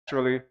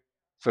naturally.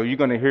 So you're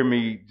going to hear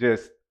me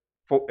just,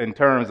 in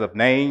terms of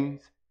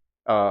names,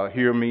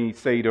 hear me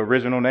say the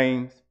original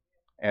names,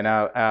 and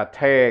I'll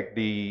tag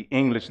the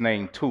English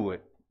name to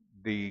it,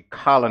 the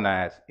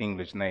colonized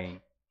English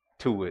name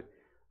to it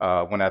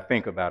when I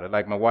think about it.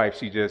 Like my wife,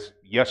 she just,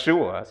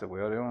 Yeshua. I said,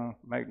 well, they don't,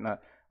 might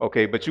not.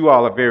 Okay, but you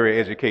all are very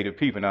educated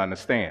people, and I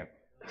understand.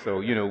 So,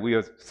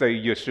 we'll say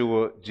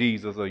Yeshua,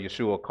 Jesus, or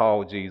Yeshua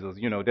called Jesus.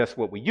 That's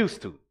what we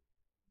used to.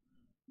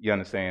 You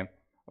understand?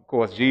 Of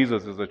course,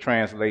 Jesus is a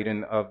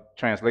translation of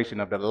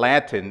the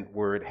Latin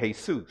word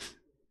Jesus.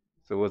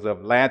 So it's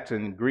of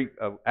Latin, Greek,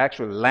 of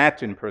actual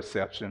Latin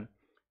perception.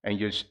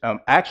 And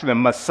actually,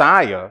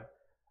 Messiah,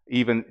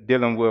 even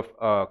dealing with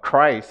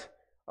Christ,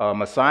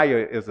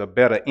 Messiah is a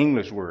better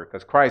English word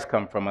because Christ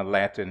comes from a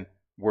Latin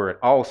word.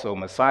 Also,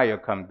 Messiah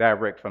comes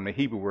direct from the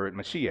Hebrew word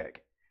Mashiach.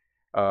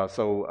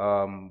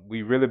 So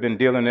we really been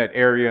dealing in that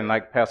area, and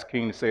like Pastor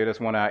King said, that's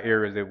one of our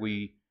areas that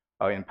we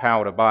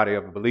empower the body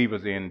of the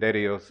believers in. That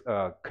is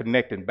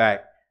connecting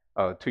back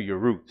to your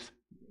roots.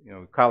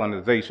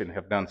 Colonization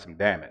have done some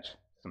damage,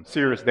 some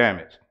serious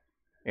damage,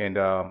 and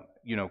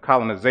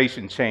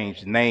colonization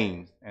changed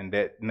names, and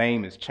that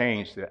name is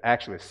changed to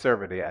actually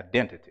serve the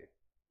identity.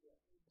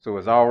 So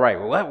it's all right.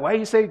 Well, why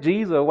you say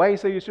Jesus? Why you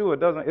say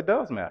Yeshua? It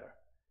does matter.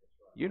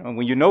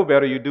 When you know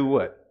better, you do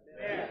what?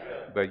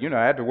 But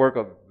I had to work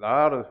a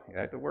lot of.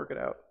 I had to work it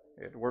out.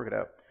 I had to work it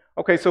out.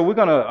 Okay, so we're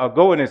gonna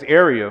go in this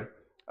area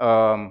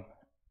of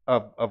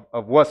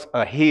what's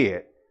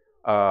ahead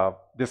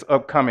this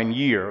upcoming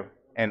year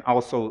and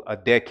also a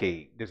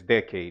decade. This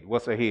decade,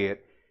 what's ahead,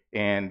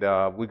 and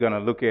we're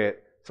gonna look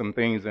at some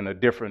things in a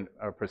different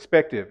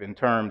perspective in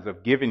terms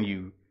of giving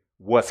you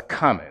what's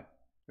coming.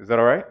 Is that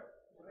all right?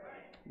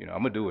 I'm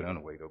gonna do it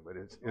anyway though. But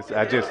it's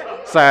I just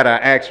decided I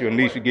asked you at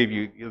least to give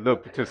you a little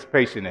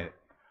participation in it.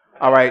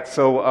 All right,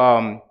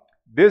 so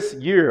this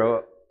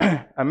year,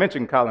 I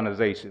mentioned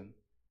colonization,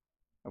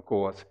 of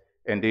course,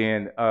 and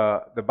then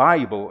the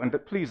Bible, and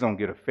please don't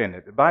get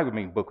offended, the Bible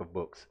means book of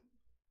books,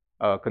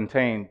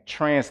 contain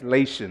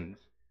translations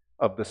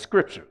of the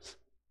scriptures.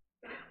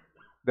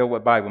 That's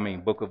what Bible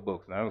means, book of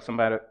books. Now,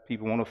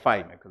 people want to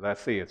fight me because I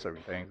said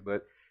certain things,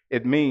 but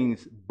it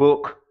means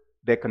book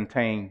that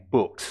contain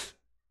books.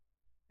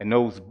 And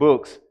those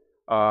books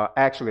are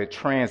actually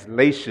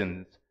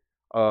translations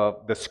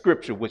of the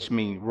scripture, which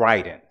means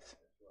writings.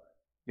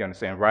 You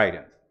understand?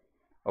 Writings.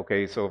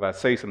 Okay, so if I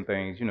say some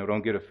things,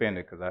 don't get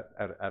offended because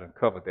I done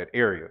covered that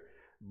area.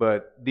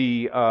 But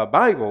the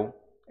Bible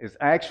is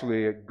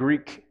actually a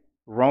Greek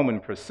Roman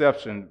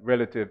perception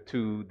relative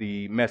to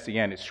the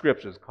Messianic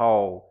scriptures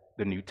called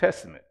the New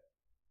Testament.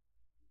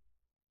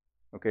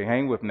 Okay,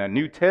 hang with me. Now,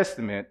 New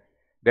Testament,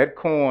 that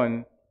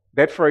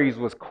phrase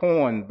was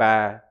coined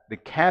by the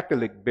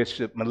Catholic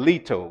Bishop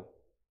Melito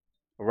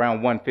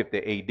around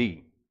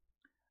 150 AD.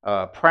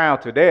 Prior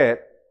to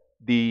that,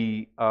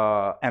 the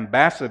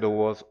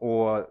ambassadors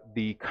or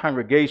the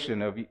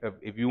congregation of,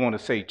 if you want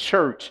to say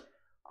church,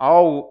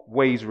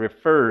 always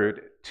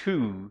referred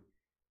to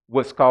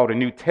what's called the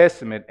New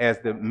Testament as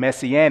the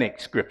Messianic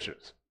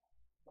scriptures,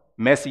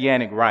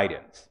 Messianic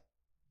writings.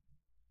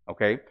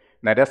 Okay,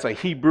 now that's a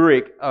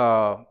Hebrewic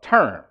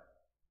term.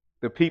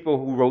 The people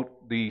who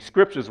wrote the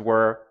scriptures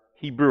were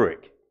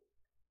Hebrewic.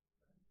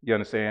 You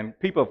understand?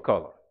 People of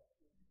color.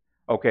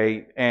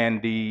 Okay,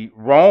 and the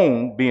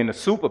Rome being a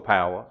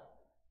superpower,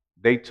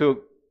 they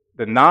took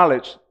the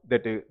knowledge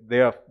that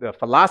the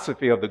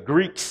philosophy of the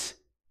Greeks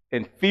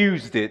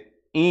infused it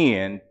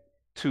in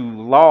to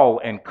law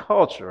and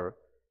culture,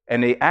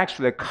 and they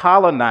actually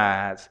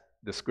colonized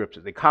the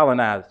scriptures. They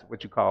colonized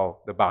what you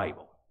call the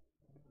Bible.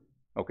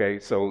 Okay,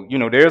 so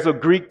there's a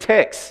Greek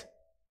text.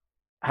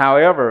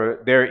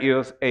 However, there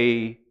is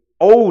a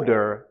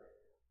older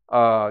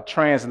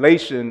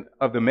translation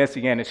of the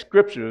Messianic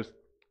scriptures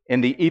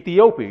in the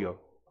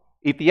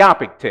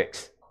Ethiopic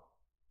text.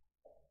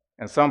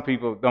 And some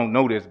people don't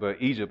know this,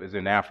 but Egypt is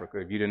in Africa,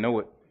 if you didn't know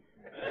it.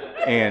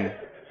 And,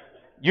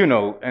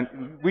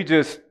 and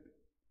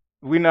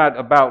we're not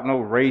about no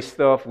race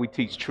stuff. We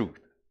teach truth.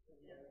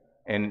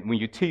 And when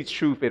you teach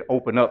truth, it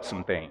opens up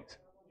some things.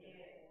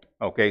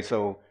 Okay,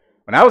 so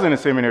when I was in the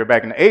seminary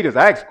back in the 80s,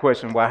 I asked the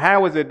question, well,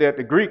 how is it that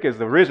the Greek is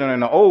the original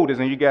and the oldest,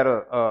 and you got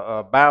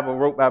a Bible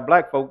wrote by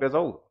black folk that's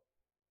older?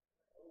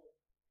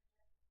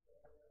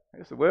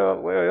 They said,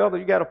 well, Elder,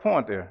 you got a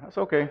point there. That's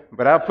okay.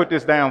 But I'll put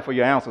this down for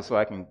your answer so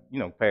I can,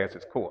 pass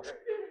this course.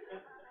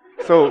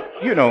 So,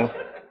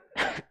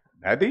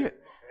 I did.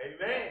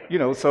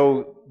 Amen.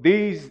 So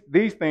these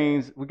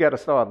things we got to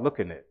start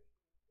looking at.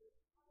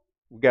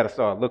 We got to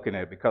start looking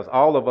at it because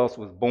all of us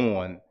was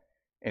born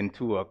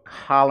into a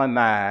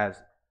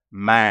colonized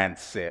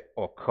mindset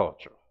or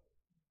culture.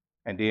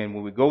 And then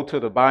when we go to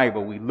the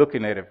Bible, we're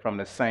looking at it from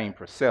the same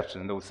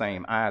perception, those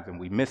same eyes, and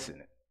we're missing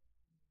it.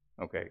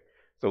 Okay.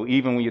 So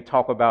even when you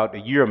talk about the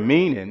year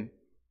meaning,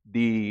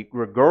 the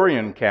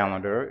Gregorian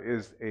calendar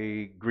is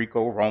a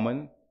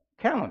Greco-Roman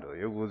calendar.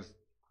 It was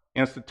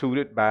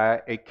instituted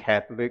by a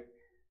Catholic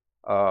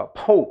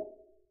Pope,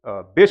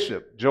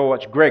 Bishop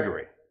George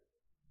Gregory,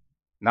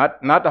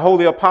 not the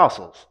Holy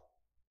Apostles.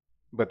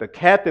 But the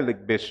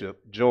Catholic bishop,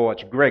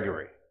 George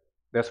Gregory,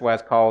 that's why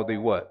it's called the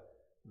what?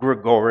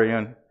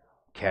 Gregorian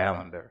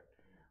calendar.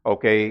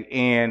 Okay,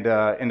 and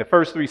in the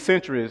first 3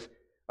 centuries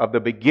of the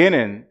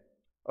beginning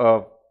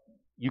of,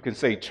 you can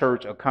say,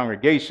 church or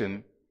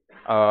congregation,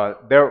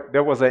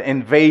 there was an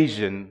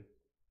invasion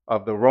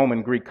of the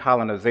Roman Greek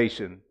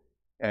colonization,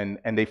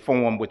 and they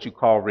formed what you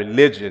call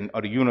religion,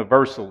 or the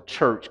universal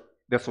church.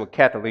 That's what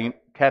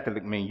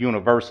Catholic means,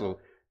 universal,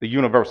 the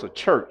universal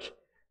church.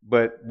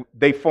 But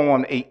they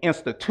formed an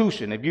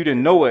institution. If you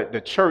didn't know it,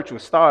 the church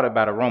was started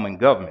by the Roman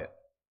government.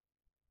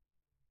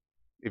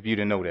 If you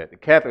didn't know that, the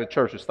Catholic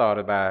Church was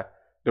started by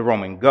the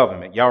Roman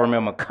government. Y'all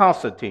remember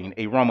Constantine,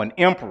 a Roman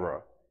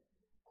emperor.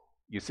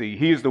 You see,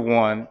 he's the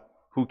one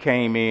who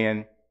came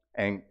in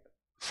and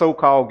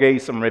so-called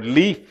gave some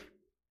relief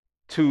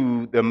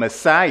to the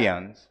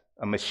Messians,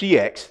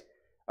 Mashiachs,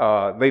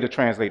 later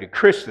translated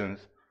Christians,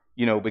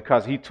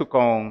 because he took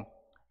on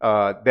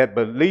that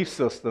belief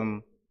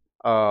system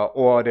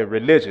or the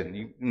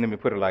religion. Let me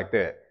put it like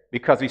that.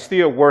 Because he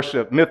still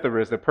worshiped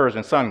Mithras, the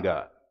Persian sun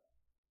god.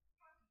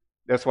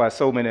 That's why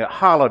so many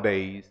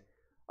holidays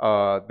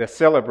that's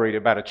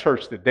celebrated by the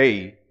church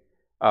today,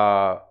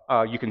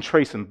 you can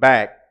trace them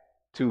back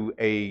to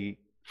a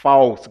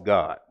false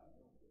god.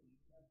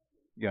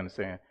 You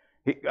understand?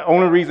 The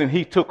only reason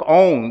he took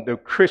on the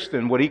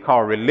Christian, what he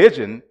called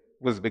religion,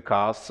 was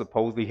because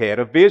supposedly he had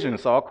a vision and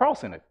saw a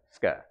cross in the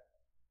sky.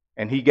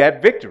 And he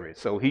got victory,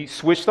 so he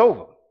switched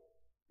over.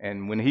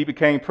 And when he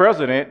became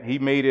president, he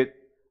made it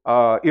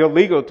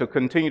illegal to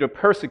continue to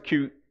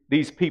persecute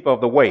these people of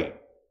the way.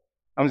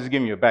 I'm just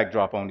giving you a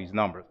backdrop on these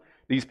numbers.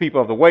 These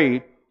people of the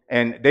way,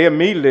 and they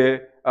immediately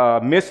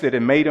missed it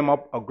and made him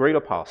a great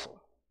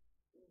apostle,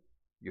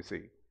 you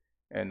see.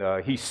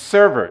 And he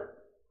severed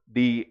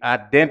the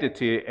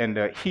identity and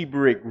the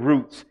Hebrewic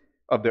roots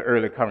of the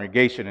early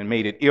congregation and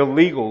made it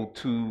illegal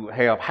to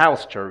have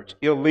house church,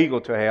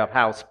 illegal to have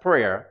house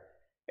prayer,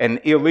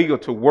 and illegal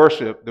to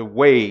worship the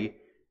way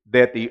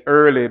that the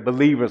early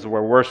believers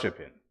were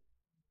worshiping.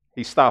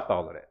 He stopped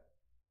all of that,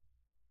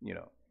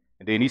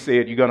 And then he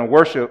said, you're going to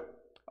worship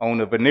on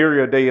the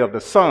venereal day of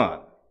the sun,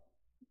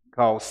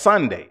 called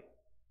Sunday,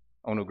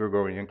 on the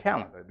Gregorian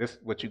calendar. This is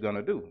what you're going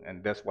to do,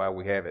 and that's why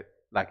we have it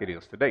like it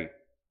is today,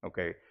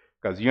 okay?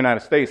 Because the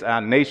United States,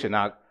 our nation,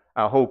 our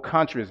whole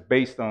country is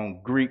based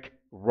on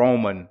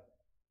Greek-Roman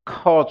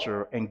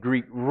culture and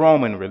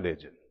Greek-Roman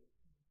religion.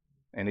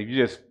 And if you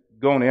just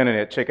go on the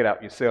internet, check it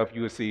out yourself,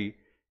 you will see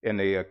in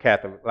the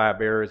Catholic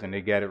libraries, and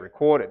they got it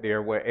recorded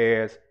there,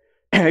 whereas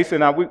they said,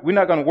 now, we're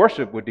not going to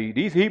worship with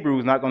these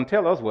Hebrews not going to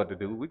tell us what to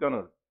do. We're going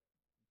to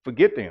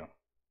forget them.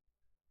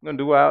 We're going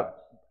to do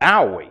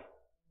our way.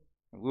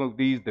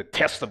 These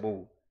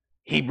detestable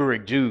Hebrew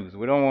Jews,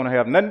 we don't want to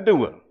have nothing to do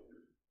with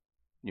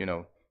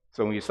them.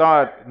 So when you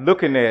start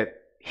looking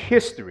at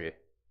history,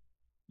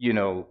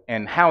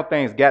 and how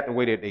things got the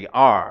way that they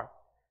are,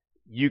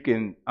 you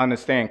can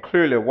understand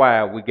clearly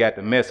why we got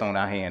the mess on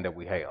our hand that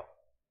we have.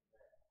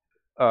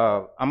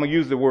 I'm going to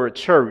use the word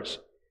church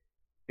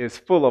is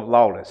full of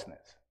lawlessness,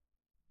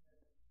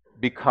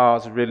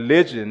 because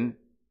religion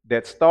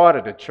that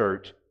started the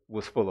church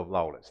was full of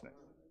lawlessness.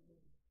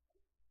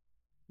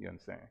 You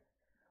understand?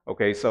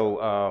 Okay,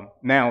 so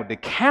now the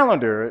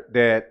calendar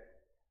that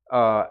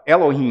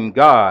Elohim,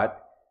 God,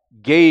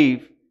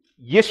 gave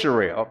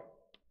Yisrael,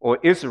 or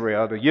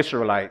Israel, the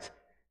Israelites,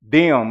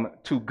 them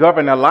to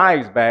govern their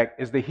lives back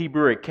is the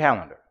Hebrewic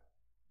calendar.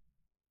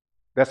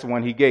 That's the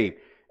one he gave.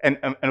 And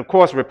of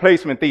course,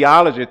 replacement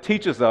theology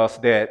teaches us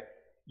that,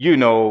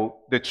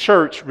 the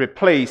church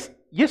replaced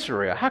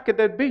Yisrael. How could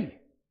that be?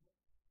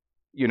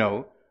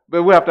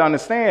 But we have to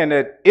understand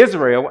that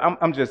Israel,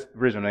 I'm just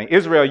originally,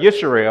 Israel,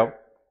 Yisrael,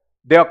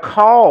 their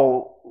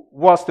call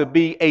was to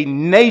be a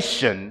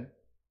nation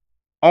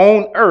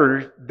on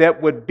earth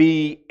that would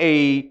be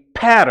a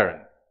pattern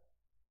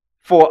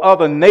for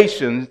other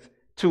nations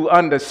to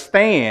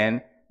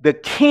understand the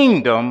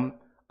kingdom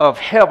of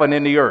heaven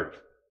in the earth.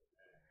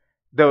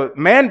 The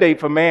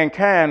mandate for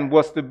mankind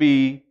was to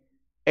be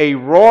a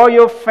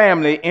royal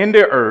family in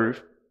the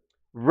earth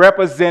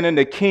representing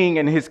the king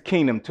and his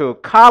kingdom, to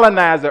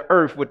colonize the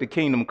earth with the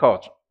kingdom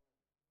culture.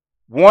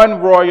 One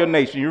royal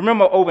nation. You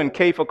remember over in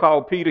Kepha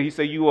called Peter, he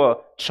said, you are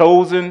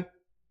chosen,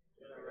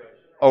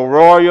 a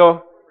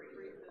royal,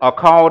 a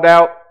called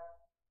out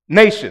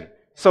nation.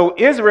 So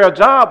Israel's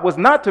job was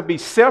not to be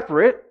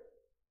separate.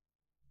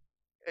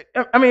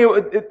 I mean,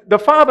 the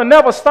Father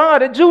never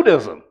started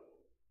Judaism.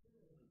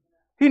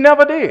 He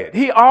never did.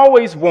 He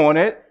always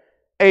wanted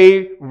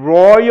a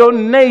royal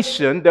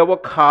nation that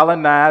would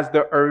colonize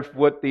the earth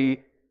with the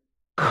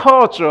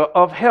culture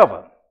of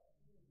heaven.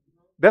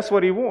 That's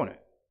what he wanted.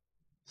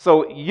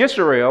 So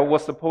Yisrael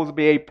was supposed to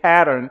be a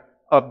pattern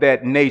of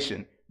that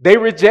nation. They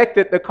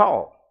rejected the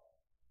call.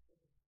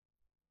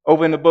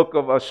 Over in the book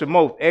of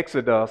Shemot,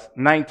 Exodus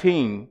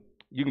 19,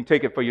 you can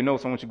take it for your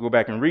notes. I want you to go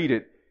back and read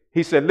it.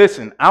 He said,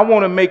 listen, I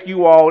want to make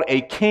you all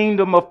a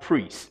kingdom of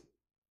priests.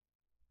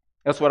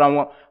 That's what I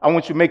want. I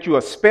want you to make you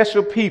a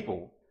special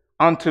people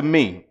unto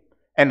me.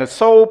 And the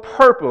sole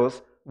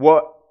purpose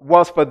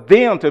was for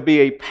them to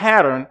be a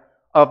pattern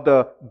of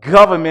the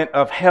government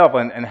of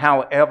heaven and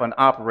how heaven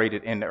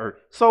operated in the earth.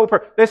 So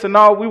they said,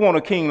 no, we want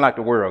a king like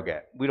the world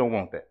got. We don't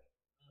want that.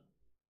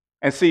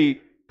 And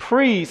see,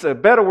 priests, a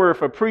better word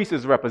for priests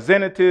is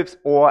representatives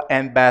or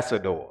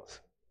ambassadors.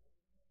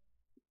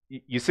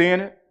 You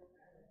seeing it?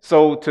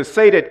 So to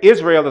say that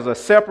Israel is a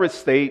separate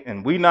state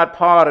and we not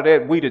part of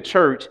that, we the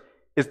church,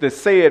 is to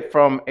say it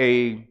from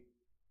a,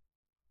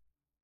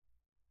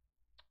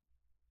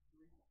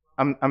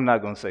 I'm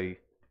not going to say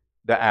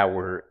the I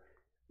word,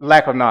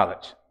 lack of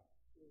knowledge.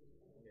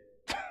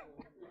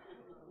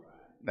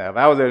 Now, if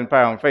I was in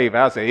Power and Faith,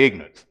 I'd say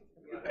ignorance.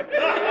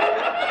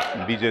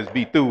 And just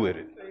be through with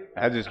it.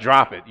 I just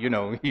drop it,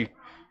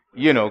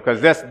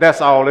 because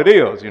that's all it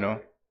is,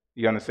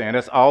 You understand?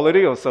 That's all it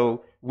is.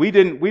 So we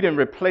didn't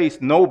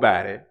replace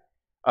nobody.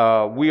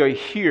 We are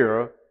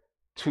here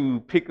to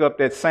pick up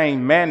that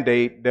same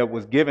mandate that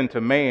was given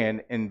to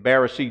man in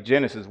Bereshit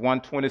Genesis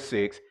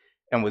 1:26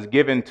 and was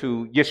given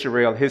to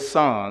Yisrael, his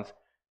sons,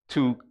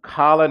 to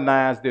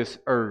colonize this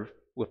earth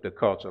with the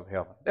culture of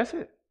heaven. That's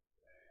it.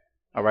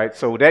 All right.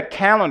 So that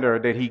calendar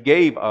that he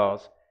gave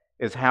us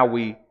is how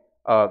we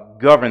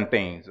govern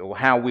things or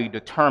how we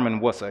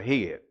determine what's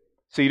ahead.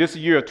 See, this is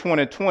year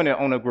 2020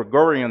 on a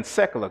Gregorian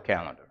secular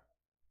calendar.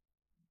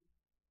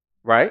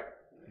 Right?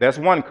 That's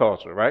one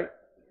culture, right?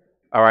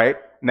 All right.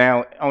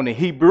 Now, on the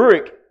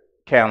Hebrewic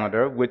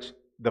calendar, which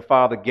the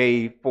Father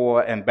gave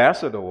for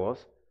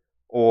ambassadors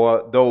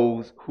or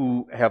those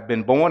who have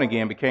been born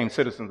again, became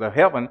citizens of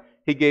heaven,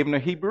 he gave them the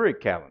Hebrewic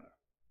calendar.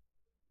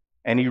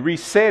 And he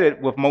reset it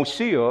with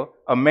Moshe,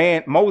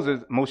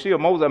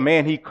 a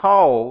man he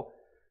called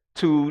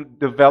to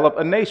develop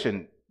a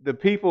nation. The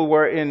people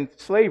were in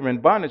slavery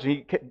and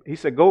bondage. He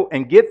said, go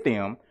and get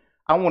them.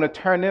 I want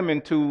to turn them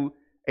into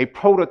a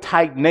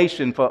prototype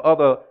nation for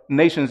other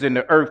nations in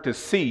the earth to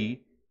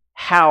see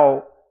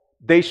how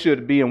they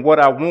should be and what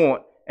I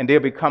want, and they'll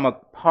become a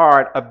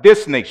part of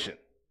this nation.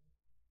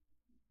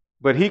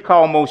 But he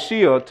called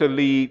Moshe to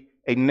lead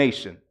a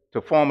nation,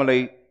 to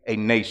formulate a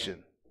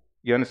nation.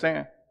 You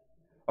understand?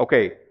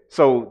 Okay,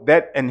 so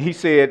that, and he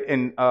said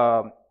in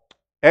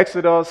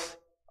Exodus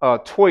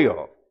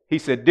 12, he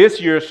said, this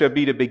year shall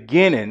be the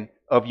beginning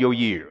of your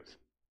years.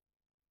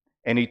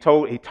 And he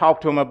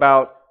talked to him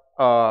about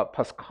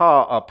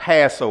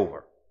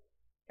Passover.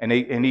 And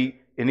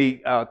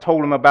he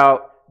told him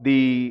about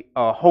the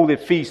holy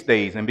feast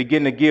days and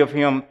began to give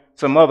him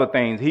some other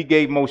things. He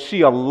gave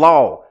Moshe a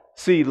law.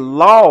 See,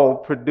 law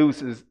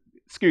produces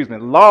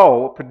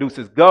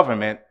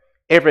government.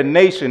 Every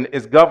nation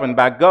is governed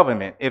by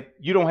government. If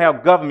you don't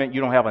have government,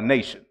 you don't have a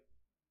nation.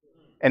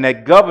 And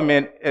that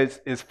government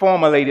is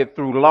formulated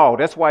through law.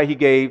 That's why he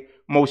gave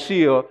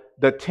Moshe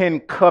the 10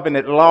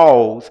 covenant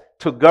laws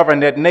to govern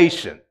that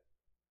nation.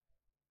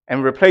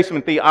 And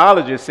replacement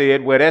theology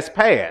said, well, that's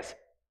past.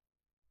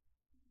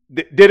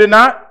 Did it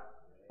not?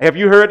 Have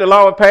you heard the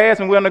law of past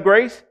and we're under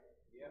grace?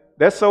 Yeah.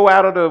 That's so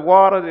out of the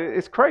water,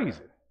 it's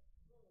crazy.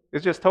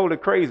 It's just totally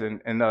crazy.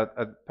 And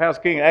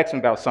Pastor King asked him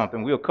about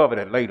something. We'll cover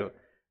that later.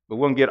 But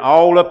we'll get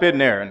all up in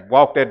there and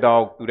walk that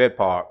dog through that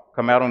park.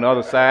 Come out on the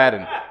other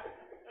side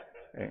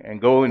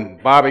and go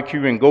and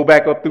barbecue and go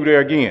back up through there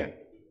again.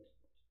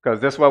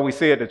 Because that's why we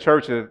said the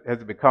church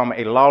has become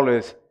a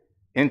lawless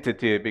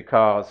entity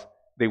because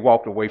they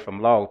walked away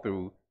from law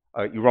through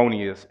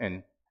erroneous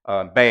and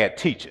bad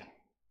teaching.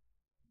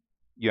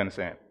 You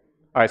understand?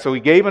 All right, so he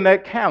gave him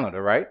that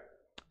calendar, right?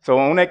 So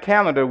on that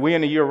calendar, we're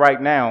in the year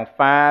right now,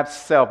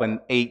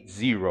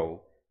 5780.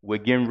 We're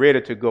getting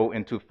ready to go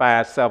into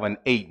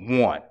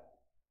 5781.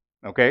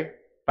 Okay?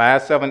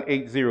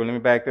 5780. Let me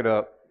back that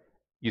up.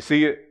 You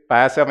see it?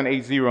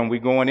 5780, and we're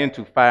going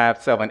into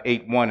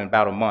 5781 in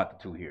about a month or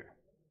two here.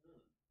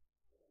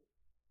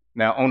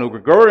 Now, on the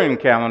Gregorian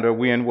calendar,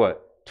 we're in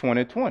what?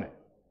 2020.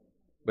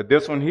 But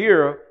this one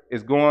here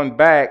is going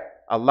back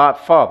a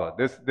lot further.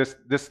 This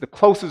is the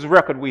closest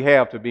record we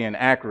have to being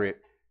accurate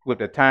with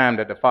the time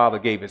that the Father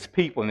gave his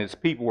people, and his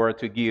people were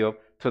to give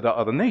to the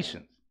other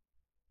nations.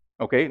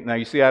 Okay, now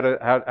you see how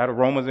the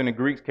Romans and the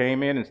Greeks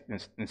came in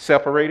and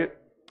separated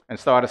and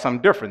started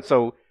something different.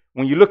 So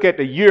when you look at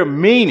the year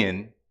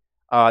meaning,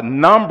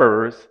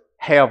 numbers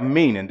have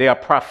meaning. They are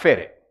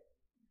prophetic.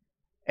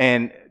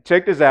 And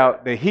check this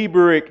out, the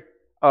Hebrewic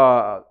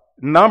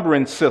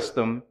numbering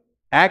system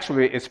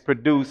actually is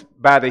produced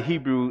by the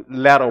Hebrew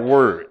letter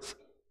words.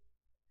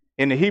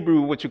 In the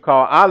Hebrew, what you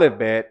call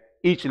alphabet,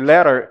 each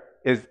letter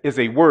is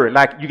a word.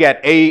 Like you got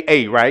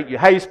A, right?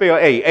 How you spell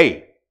A?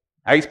 A.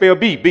 How you spell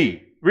B?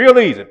 B. Real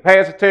easy.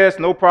 Pass the test,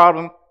 no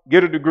problem.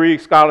 Get a degree,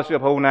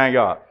 scholarship, whole 9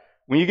 yards.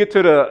 When you get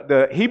to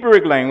the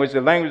Hebrewic language,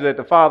 the language that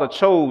the Father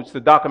chose to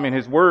document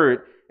his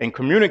word and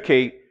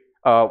communicate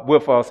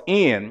with us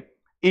in,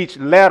 each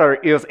letter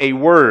is a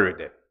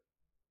word.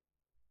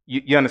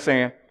 You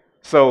understand?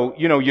 So,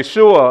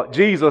 Yeshua,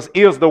 Jesus,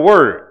 is the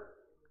word.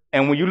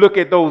 And when you look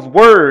at those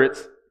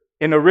words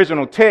in the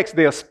original text,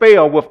 they're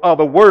spelled with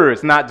other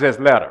words, not just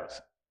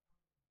letters.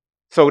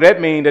 So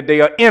that means that they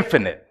are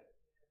infinite.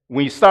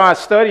 When you start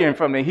studying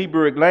from the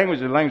Hebrewic language,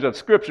 the language of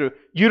Scripture,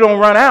 you don't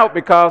run out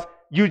because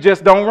you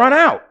just don't run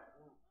out.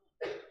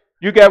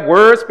 You got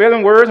words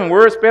spelling words and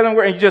words spelling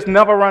words, and you just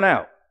never run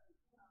out.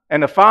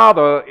 And the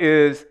Father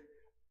is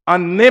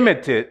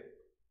unlimited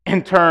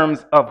in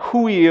terms of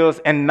who he is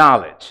and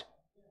knowledge.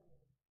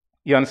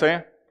 You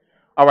understand?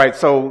 All right,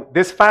 so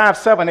this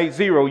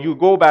 5780, you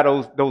go by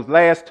those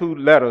last two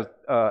letters,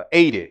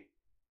 80.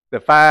 The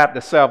 5,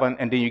 the 7,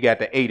 and then you got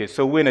the 80.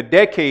 So we're in a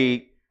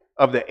decade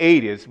of the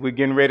 80s. We're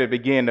getting ready to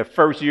begin the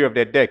first year of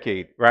that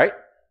decade, right?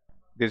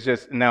 There's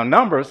just, now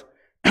numbers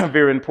are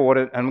very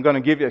important. I'm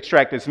going to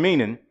extract this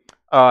meaning.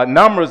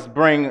 Numbers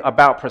bring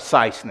about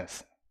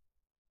preciseness.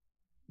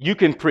 You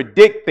can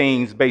predict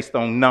things based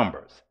on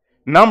numbers.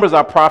 Numbers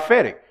are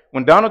prophetic.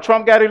 When Donald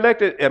Trump got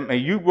elected,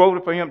 and you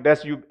voted for him,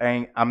 that's you.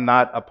 I'm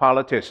not a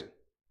politician.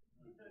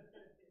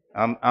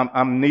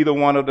 I'm neither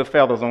one of the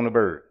feathers on the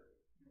bird.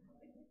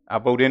 I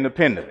vote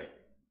independently.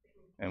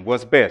 And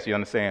what's best, you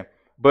understand?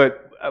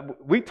 But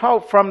we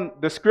taught from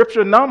the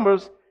scripture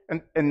numbers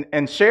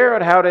and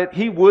shared how that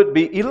he would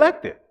be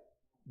elected,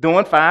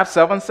 doing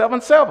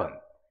 5777.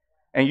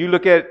 And you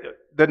look at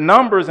the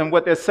numbers and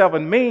what that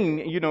 7 mean,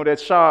 you know, that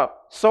sharp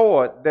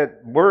sword,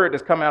 that word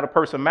that's coming out of a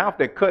person's mouth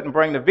that cut and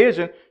bring the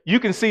vision, you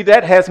can see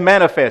that has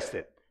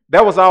manifested.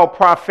 That was all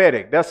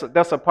prophetic.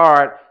 That's a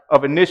part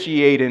of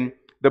initiating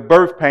the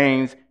birth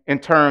pains in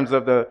terms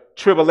of the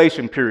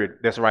tribulation period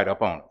that's right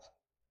up on us.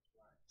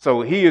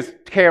 So he is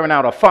carrying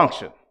out a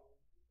function.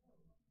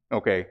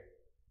 Okay.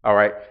 All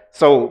right.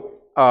 So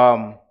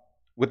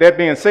with that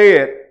being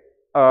said,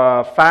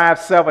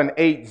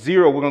 5780,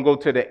 we're going to go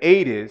to the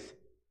 80s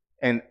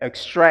and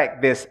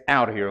extract this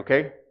out here,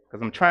 okay?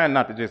 Because I'm trying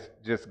not to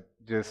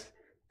just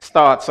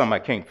start something I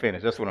can't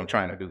finish. That's what I'm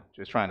trying to do.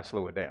 Just trying to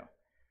slow it down.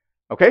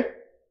 Okay?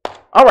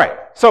 All right.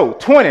 So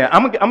 20,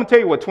 I'm going to tell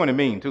you what 20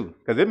 means too,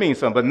 because it means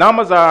something. But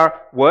numbers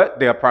are what?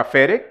 They're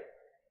prophetic.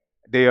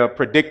 They are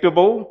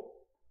predictable.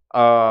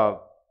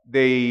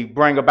 They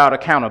bring about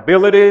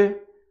accountability.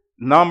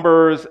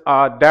 Numbers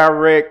are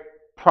direct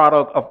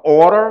product of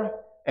order,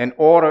 and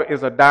order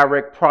is a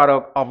direct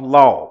product of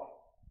law.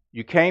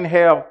 You can't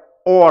have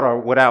order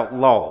without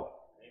law.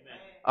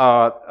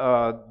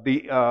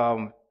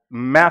 The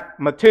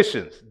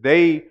mathematicians,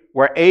 they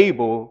were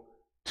able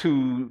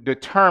to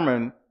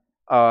determine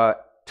to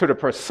the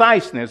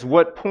preciseness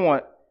what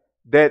point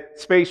that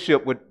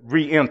spaceship would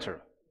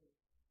re-enter.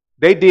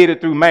 They did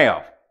it through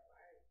math.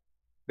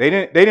 They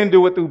didn't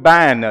do it through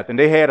buying nothing.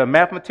 They had a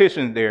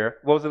mathematician there.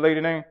 What was the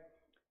lady's name?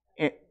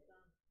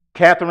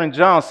 Katherine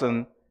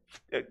Johnson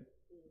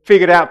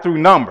figured out through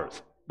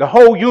numbers. The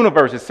whole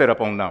universe is set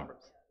up on numbers.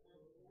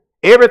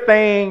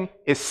 Everything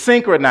is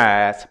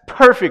synchronized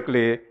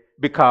perfectly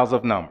because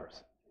of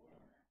numbers.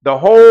 The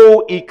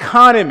whole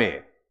economy,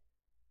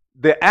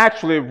 the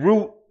actual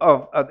root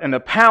of and the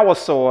power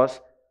source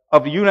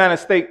of the United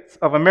States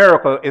of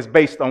America is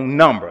based on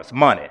numbers,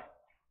 money.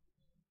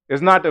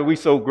 It's not that we're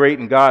so great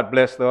and God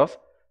blessed us.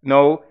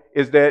 No,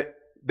 it's that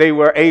they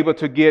were able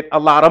to get a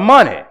lot of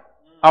money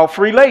out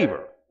free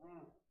labor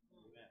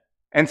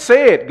and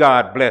said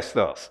God blessed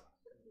us.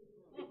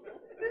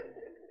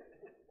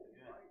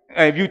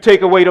 And if you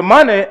take away the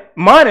money,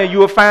 you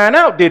will find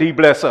out, did he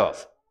bless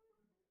us?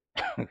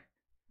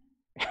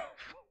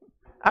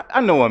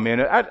 I know him,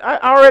 man. I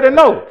already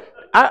know.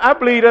 I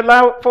believed it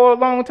for a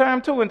long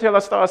time, too, until I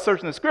started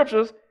searching the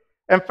scriptures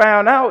and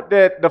found out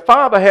that the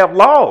Father have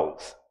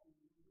laws.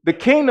 The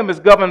kingdom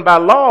is governed by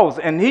laws,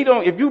 and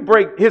if you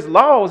break his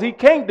laws, he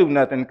can't do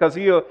nothing because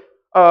he'll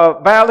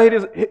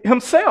violate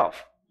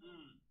himself.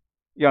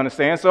 You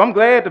understand? So I'm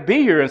glad to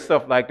be here and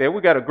stuff like that.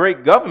 We got a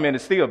great government.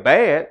 It's still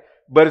bad,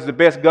 but it's the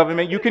best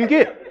government you can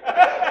get.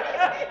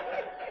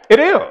 It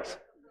is.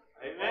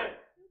 Amen.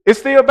 It's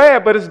still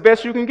bad, but it's the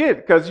best you can get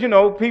because, you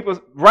know, people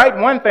write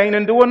one thing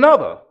and do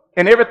another.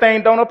 And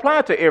everything don't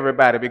apply to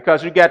everybody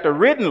because you got the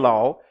written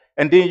law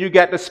and then you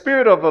got the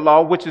spirit of the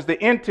law, which is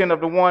the intent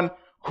of the one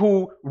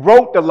who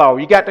wrote the law.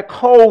 You got the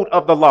code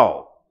of the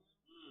law.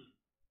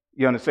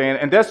 You understand?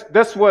 And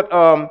that's what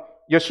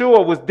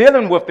Yeshua was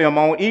dealing with them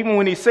on, even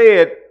when he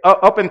said,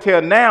 up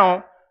until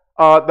now,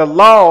 the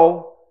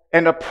law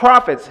and the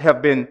prophets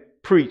have been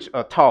preached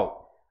or taught.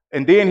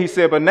 And then he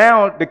said, but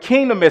now the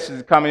kingdom message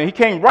is coming. And he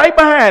came right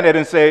behind it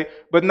and said,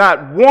 but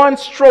not one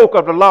stroke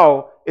of the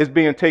law is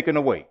being taken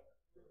away.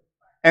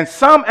 And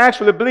some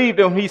actually believed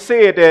him. He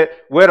said that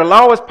where the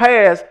law is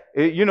passed,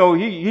 you know,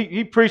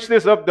 he preached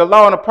this of the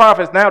law and the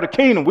prophets, now the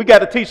kingdom. We got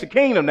to teach the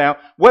kingdom now.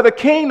 Well, the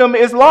kingdom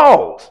is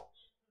laws.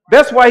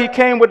 That's why he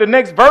came with the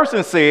next verse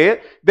and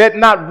said that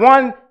not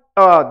one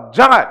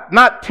jot,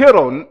 not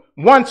tittle,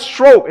 one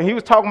stroke, and he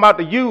was talking about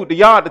the yud, the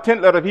yod, the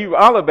 10th letter of Hebrew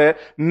alphabet,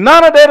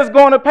 none of that is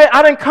going to pay.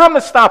 I didn't come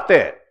to stop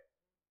that.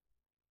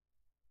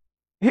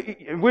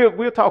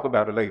 We'll talk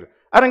about it later.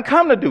 I didn't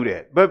come to do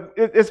that, but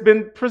it's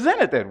been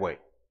presented that way.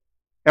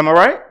 Am I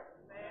right?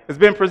 It's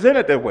been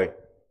presented that way.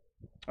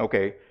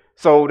 Okay,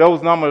 so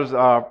those numbers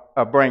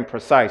bring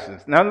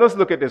preciseness. Now let's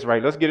look at this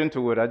right. Let's get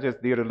into it. I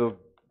just did a little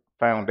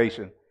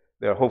foundation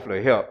that'll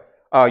hopefully help.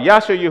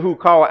 Yashayahu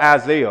called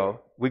Isaiah.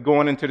 We're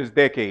going into this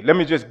decade. Let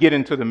me just get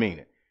into the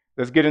meaning.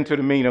 Let's get into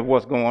the meaning of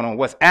what's going on.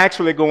 What's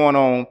actually going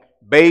on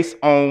based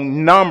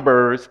on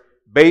numbers,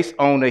 based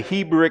on the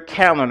Hebrew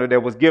calendar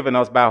that was given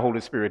us by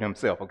Holy Spirit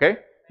himself, okay?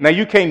 Now,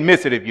 you can't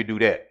miss it if you do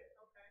that.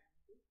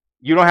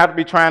 You don't have to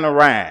be trying to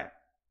rhyme.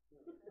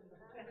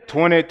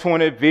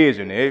 2020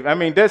 vision. I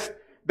mean, that's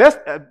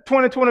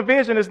 2020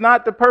 vision is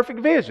not the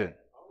perfect vision.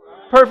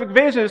 Perfect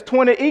vision is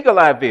 20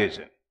 eagle-eye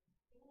vision.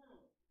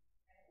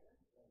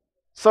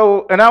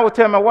 So, and I would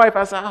tell my wife,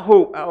 I said, I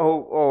hope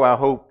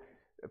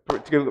a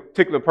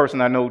particular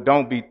person I know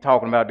don't be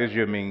talking about this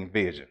year mean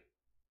vision.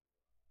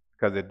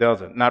 Because it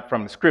doesn't, not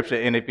from the scripture.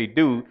 And if they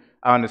do,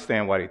 I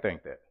understand why they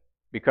think that.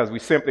 Because we're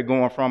simply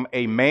going from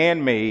a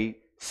man-made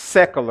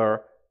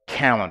secular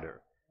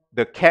calendar.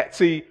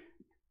 See,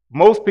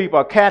 most people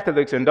are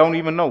Catholics and don't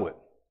even know it.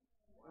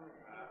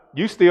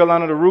 You still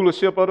under the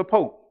rulership of the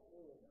Pope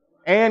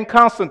and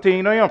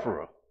Constantine, the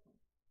emperor.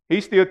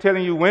 He's still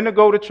telling you when to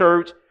go to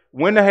church,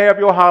 when to have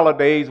your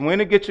holidays, when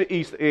to get your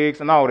Easter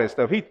eggs and all that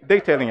stuff. They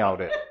telling you all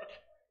that.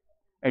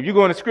 And if you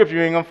go in the scripture,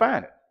 you ain't going to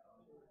find it.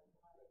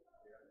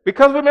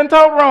 Because we've been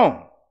taught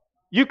wrong.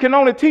 You can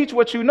only teach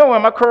what you know.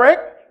 Am I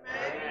correct?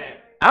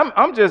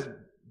 I'm just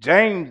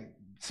James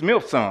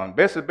Smith's son,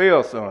 Bessie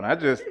Bell's son. I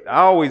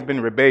always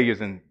been rebellious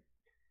and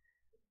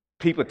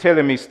people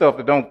telling me stuff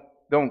that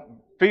don't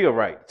feel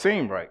right,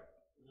 seem right.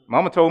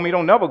 Mama told me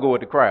don't never go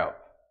with the crowd.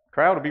 The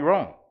crowd will be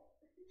wrong.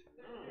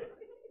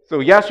 So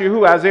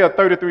Yashahu, Isaiah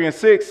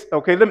 33:6.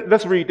 Okay,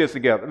 let's read this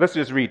together. Let's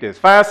just read this.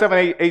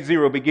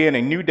 5780 begin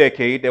a new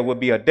decade. That will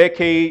be a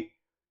decade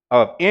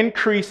of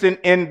increasing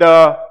in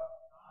the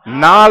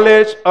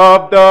knowledge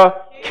of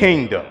the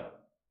kingdom.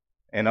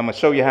 And I'm going to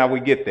show you how we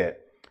get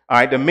that. All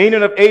right, the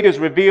meaning of 8 is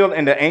revealed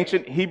in the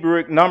ancient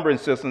Hebrew numbering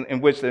system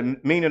in which the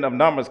meaning of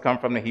numbers come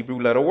from the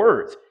Hebrew letter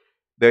words.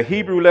 The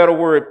Hebrew letter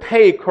word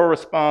pay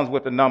corresponds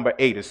with the number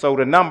 80. So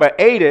the number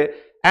 80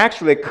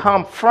 actually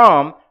comes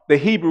from the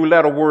Hebrew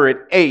letter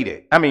word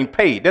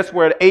pay. That's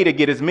where the 80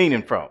 get its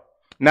meaning from.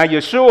 Now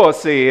Yeshua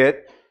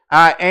said,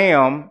 I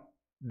am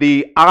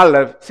the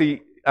olive.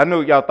 See, I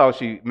know y'all thought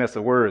she messed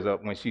the words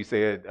up when she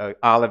said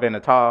olive and the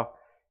tav.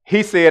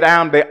 He said,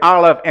 I am the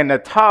olive and the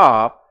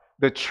tav.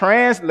 The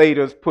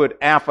translators put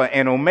Alpha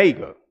and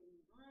Omega.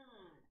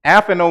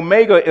 Alpha and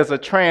Omega is a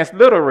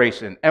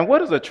transliteration. And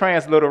what is a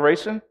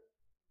transliteration?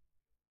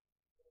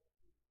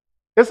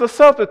 It's a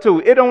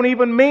substitute. It don't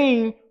even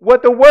mean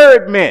what the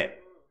word meant.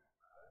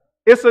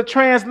 It's a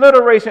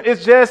transliteration.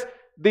 It's just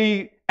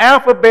the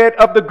alphabet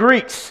of the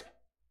Greeks,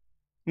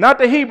 not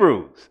the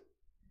Hebrews.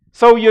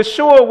 So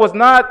Yeshua was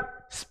not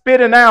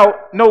spitting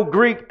out no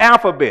Greek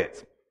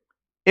alphabets.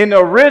 In the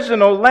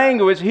original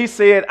language, he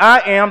said,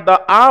 I am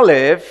the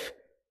Aleph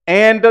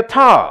and the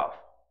Tav.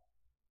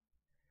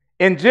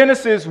 In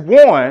Genesis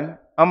 1,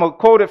 I'm going to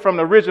quote it from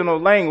the original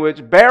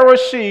language,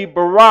 Bereshit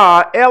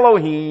bara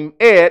Elohim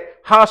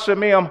et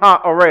Hashemayim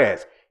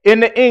ha'aretz. In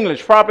the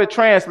English, properly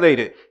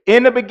translated,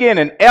 in the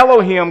beginning,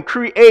 Elohim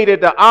created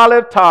the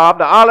Aleph Tav.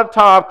 The Aleph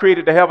Tav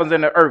created the heavens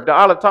and the earth. The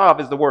Aleph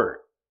Tav is the word.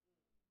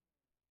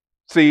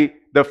 See,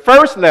 the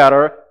first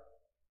letter,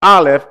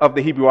 Aleph of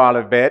the Hebrew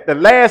alphabet, the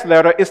last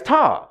letter is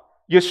Tav.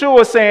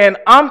 Yeshua is saying,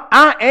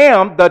 I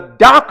am the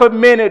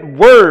documented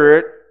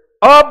word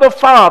of the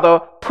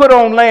Father put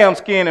on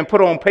lambskin and put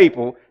on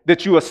paper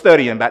that you are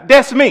studying about.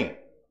 That's me.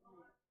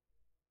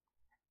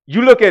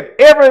 You look at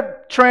every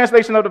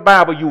translation of the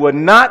Bible, you will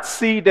not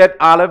see that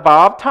Aleph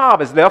Vav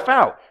Tav is left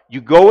out. You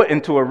go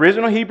into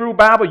original Hebrew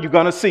Bible, you're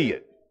going to see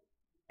it.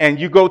 And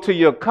you go to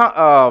your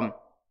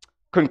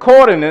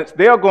concordance,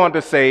 they're going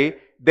to say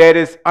that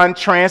it's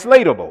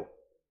untranslatable.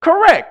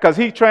 Correct, because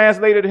he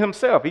translated it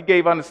himself. He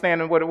gave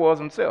understanding what it was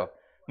himself.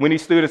 When he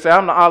stood and said,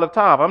 I'm the Aleph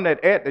Tav, I'm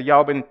that that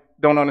y'all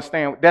don't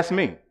understand. That's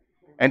me.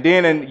 And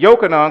then in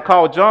Yochanan,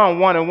 called John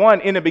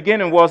 1:1, in the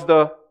beginning was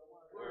the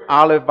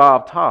Aleph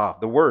Vav Tav,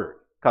 the word.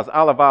 Because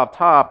Aleph Vav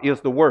Tav is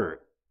the word.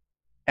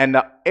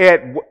 And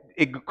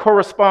it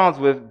corresponds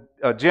with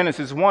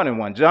Genesis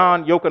 1:1.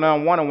 John,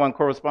 Yochanan 1:1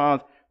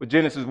 corresponds with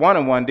Genesis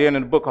 1:1. Then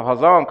in the book of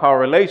Hazan, called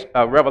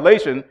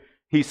Revelation,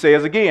 he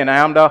says again, I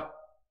am the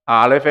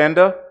Aleph and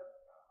the,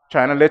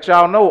 trying to let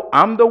y'all know,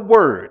 I'm the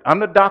word. I'm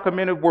the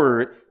documented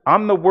word.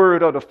 I'm the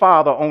word of the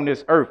Father on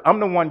this earth. I'm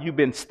the one you've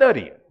been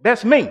studying.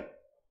 That's me.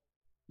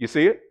 You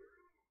see it?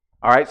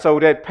 All right, so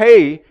that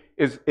pay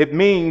it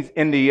means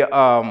in the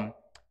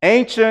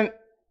ancient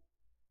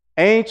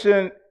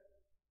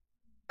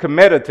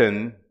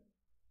Kemetan,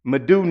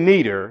 Medu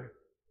Neter,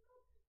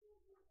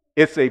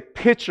 it's a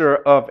picture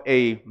of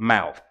a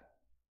mouth.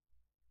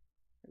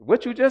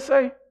 What you just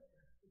say?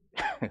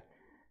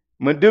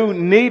 Medu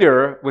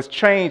Neter was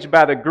changed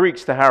by the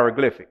Greeks to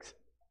hieroglyphics.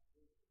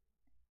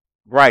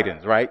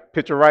 Writings, right?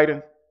 Picture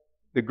writings.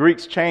 The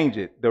Greeks changed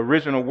it. The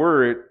original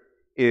word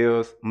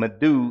is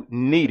Medu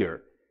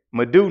Neter.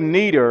 Medu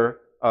Neter,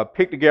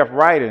 pictograph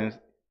writings,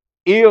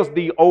 is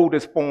the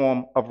oldest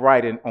form of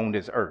writing on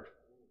this earth.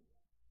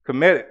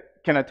 Can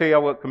I tell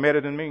you what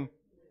Kemetan means?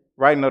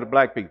 Writing of the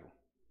black people.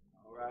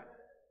 All right.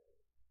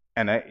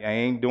 And I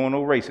ain't doing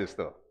no racist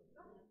stuff.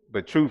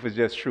 But truth is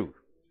just truth.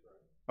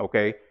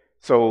 Okay?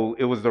 So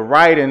it was the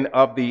writing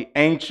of the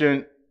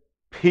ancient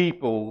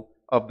people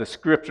of the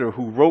scripture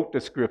who wrote the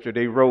scripture,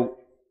 they wrote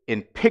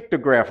in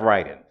pictograph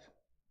writings.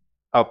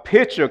 A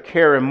picture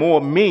carries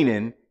more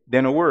meaning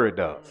than a word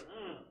does.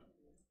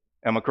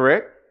 Am I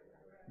correct?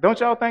 Don't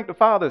y'all think the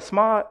Father is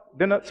smarter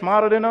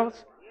than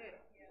us?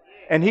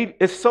 And he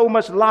is so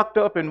much locked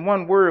up in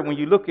one word. When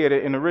you look at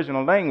it in the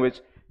original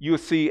language, you'll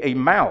see a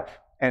mouth,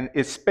 and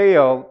it's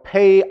spelled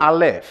Pei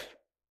Aleph.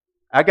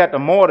 I got the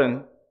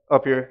modern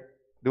up here.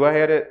 Do I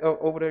have it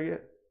over there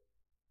yet?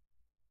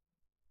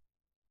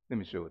 Let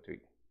me show it to you.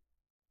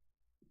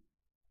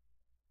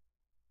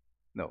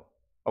 No.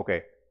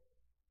 Okay.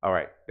 All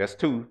right. That's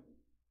 2.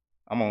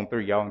 I'm on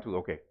 3. Y'all on 2.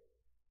 Okay.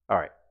 All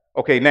right.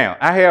 Okay. Now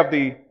I have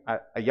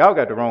y'all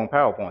got the wrong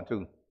PowerPoint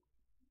too.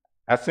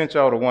 I sent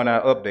y'all the one I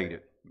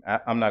updated.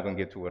 I'm not going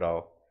to get to it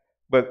all.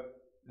 But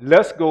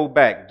let's go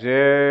back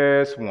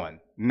just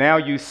one. Now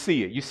you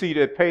see it. You see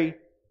that Pei?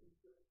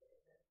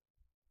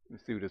 You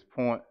see this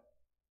point?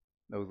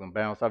 Those going to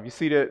bounce off. You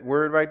see that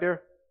word right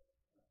there?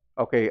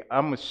 Okay,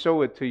 I'm going to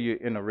show it to you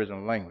in the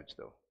original language,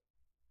 though.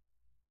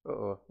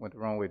 Uh-oh, went the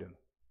wrong way, didn't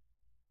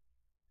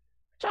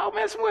I? Y'all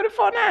messing with it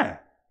for now?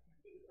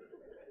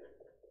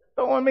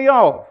 Throwing me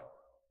off.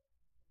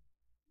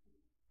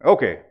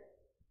 Okay.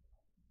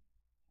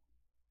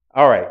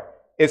 All right.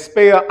 It's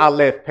spelled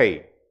Aleph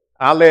Pei.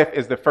 Aleph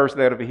is the first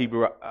letter of the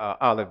Hebrew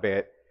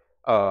alphabet,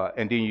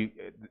 and then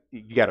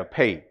you got a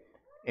Pei.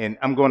 And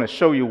I'm going to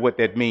show you what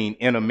that means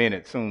in a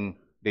minute. Soon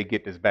they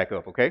get this back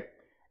up, okay?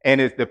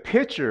 And the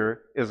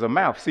picture is a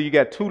mouth. See, you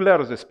got 2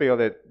 letters that spell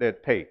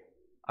that Pei.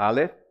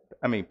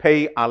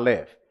 Pei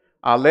Aleph.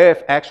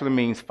 Aleph actually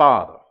means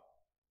father.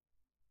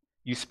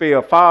 You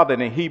spell father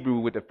in Hebrew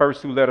with the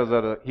first 2 letters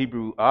of the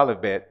Hebrew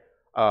alphabet,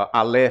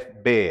 Aleph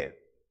Bed,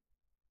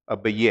 a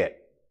Bayet.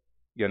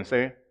 You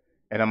understand?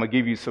 And I'm going to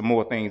give you some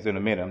more things in a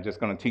minute. I'm just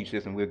going to teach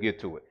this and we'll get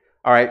to it.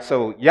 All right,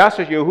 so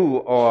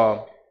Yashayahu,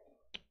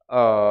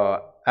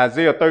 or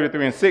Isaiah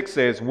 33:6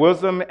 says,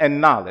 wisdom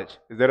and knowledge.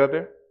 Is that up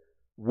there?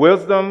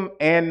 Wisdom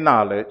and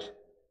knowledge.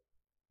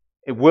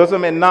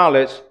 Wisdom and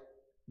knowledge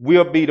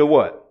will be the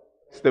what?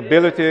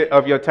 Stability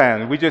of your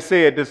time. We just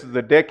said this is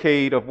a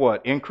decade of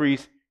what?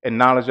 Increase in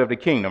knowledge of the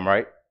kingdom,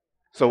 right?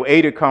 So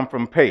A to come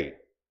from Pei.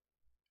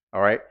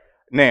 All right.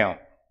 Now,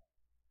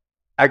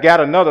 I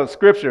got another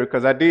scripture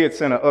because I did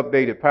send an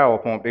updated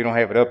PowerPoint. They don't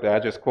have it up there. I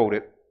just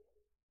quoted.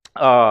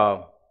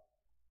 The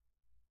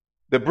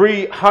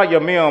Bri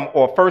Hayamim,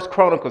 or 1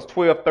 Chronicles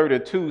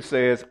 12:32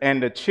 says,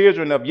 and the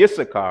children of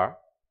Issachar,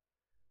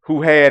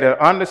 who had an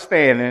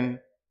understanding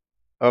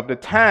of the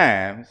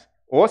times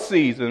or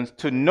seasons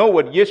to know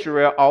what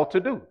Yisrael ought to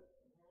do.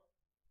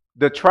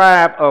 The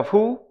tribe of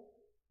who?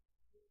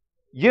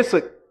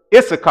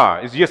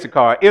 Issachar. Is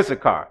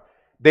Issachar.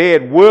 They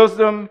had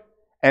wisdom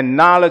and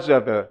knowledge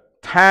of the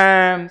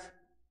times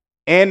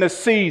and the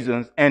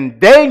seasons, and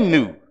they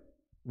knew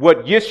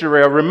what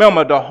Yisrael,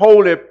 remember the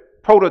holy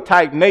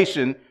prototype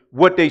nation,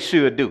 what they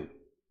should do.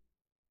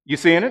 You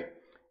seeing it?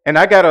 And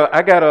I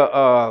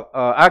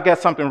got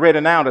something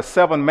written out, the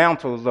 7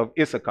 mantles of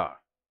Issachar.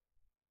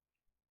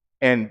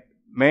 And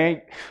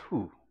man,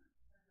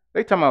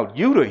 they talking about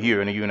Judah here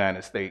in the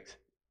United States.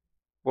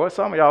 Boy,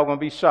 some of y'all gonna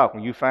be shocked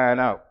when you find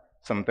out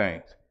some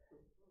things.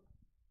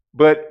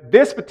 But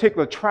this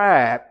particular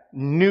tribe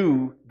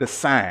knew the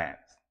signs.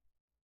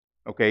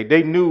 Okay,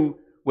 they knew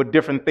what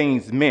different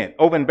things meant.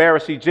 Over in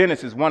Bereshit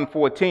Genesis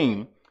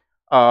 1:14,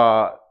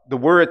 the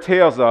word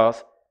tells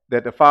us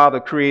that the Father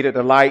created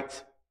the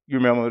lights. You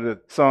remember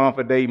the sun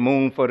for day,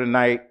 moon for the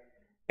night.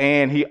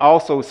 And he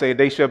also said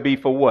they shall be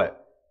for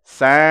what?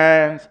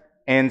 Signs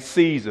and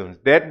seasons.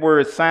 That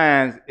word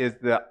signs is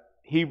the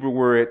Hebrew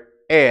word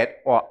et,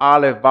 or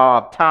aleph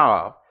vav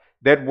tav.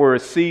 That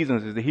word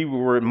seasons is the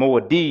Hebrew word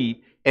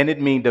moedid, and it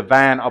means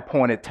divine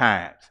appointed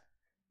times.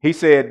 He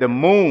said the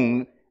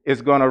moon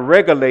is going to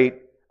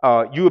regulate,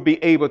 you will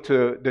be able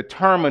to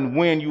determine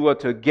when you are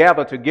to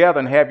gather together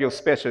and have your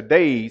special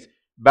days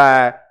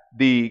by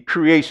the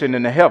creation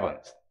in the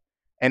heavens.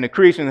 And the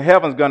creation in the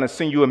heavens is going to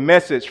send you a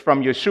message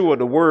from Yeshua,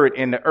 the word,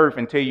 in the earth,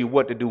 and tell you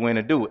what to do, when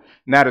to do it.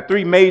 Now, the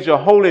 3 major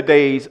holy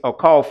days are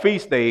called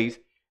feast days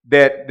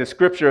that the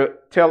scripture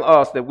tell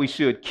us that we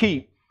should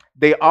keep.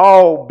 They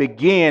all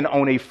begin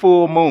on a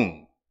full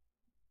moon.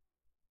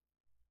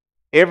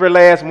 Every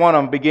last one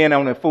of them begin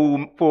on a full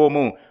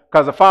moon.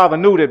 Because the Father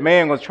knew that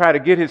man was trying to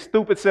get his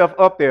stupid self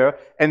up there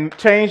and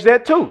change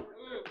that too.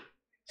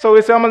 So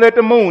he said, I'm going to let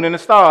the moon and the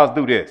stars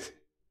do this.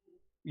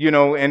 You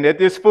know, and at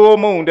this full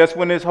moon, that's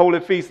when this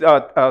holy feast,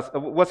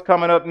 what's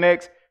coming up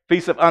next?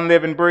 Feast of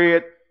Unleavened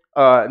Bread.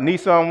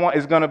 Nisan 1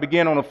 is going to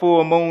begin on a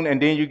full moon.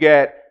 And then you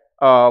got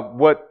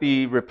what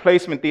the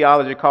replacement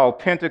theology called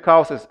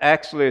Pentecost. Is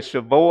actually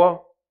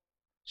Shavuot,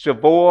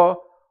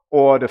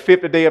 or the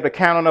 50th day of the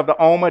counting of the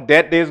Omer.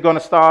 That day is going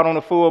to start on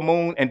the full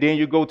moon. And then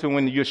you go to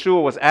when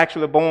Yeshua was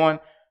actually born,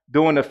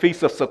 during the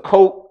Feast of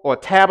Sukkot, or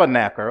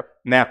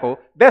Tabernacle,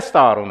 that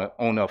started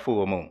on the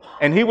full moon.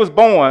 And he was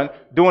born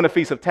during the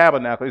Feast of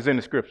Tabernacle. It's in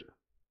the scripture.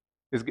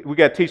 We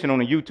got teaching on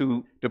the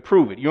YouTube to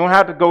prove it. You don't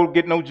have to go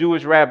get no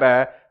Jewish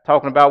rabbi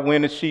talking about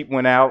when the sheep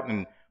went out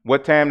and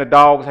what time the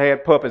dogs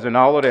had puppies and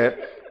all of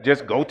that.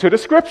 Just go to the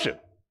scripture.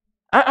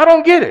 I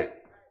don't get it.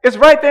 It's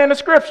right there in the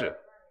scripture.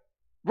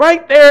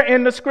 Right there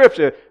in the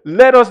scripture.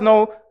 Let us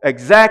know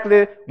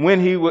exactly when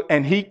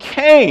he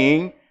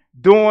came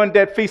during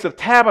that Feast of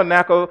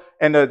Tabernacle,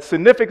 and the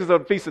significance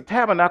of the Feast of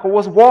Tabernacle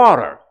was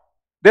water.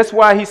 That's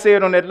why he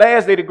said on that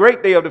last day, the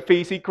great day of the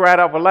feast, he cried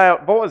out with a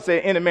loud voice and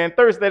said, any man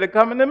thirst, let it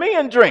come unto me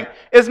and drink.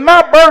 It's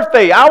my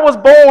birthday. I was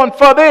born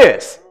for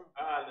this.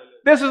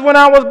 This is when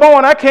I was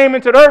born. I came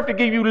into the earth to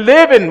give you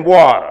living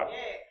water.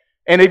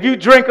 And if you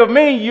drink of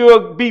me,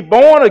 you'll be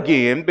born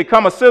again,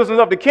 become a citizen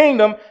of the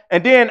kingdom,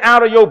 and then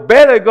out of your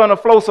belly is going to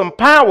flow some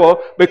power,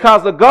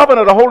 because the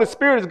governor, the Holy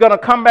Spirit, is going to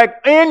come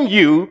back in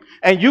you,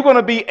 and you're going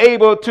to be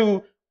able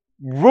to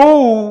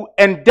rule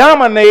and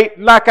dominate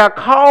like I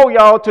call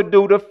y'all to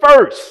do the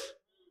first.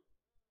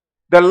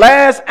 The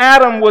last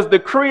Adam was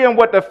decreeing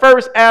what the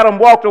first Adam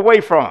walked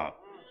away from.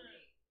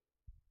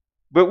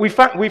 But we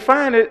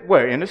find it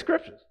where? In the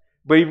scriptures.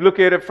 But if you look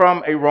at it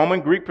from a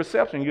Roman Greek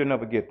perception, you'll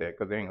never get that,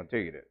 because they ain't going to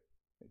tell you that.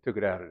 They took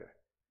it out of there.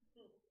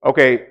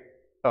 Okay.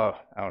 I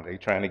don't know. They're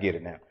trying to get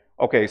it now.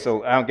 Okay,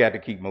 so I don't got to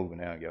keep moving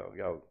now, y'all.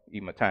 Y'all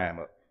eat my time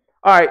up.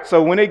 All right,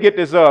 so when they get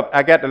this up,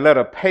 I got the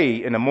letter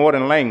pay in the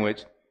modern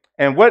language.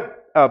 And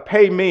what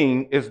pay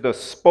mean is the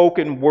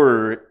spoken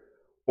word,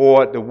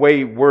 or the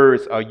way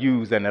words are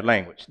used in the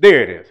language.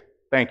 There it is.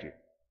 Thank you.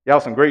 Y'all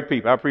some great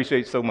people. I appreciate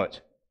you so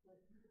much.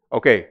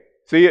 Okay,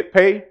 see it,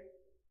 pay?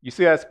 You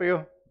see how it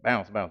spell?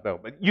 Bounce, bounce, bounce.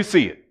 But you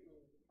see it.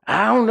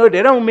 I don't know.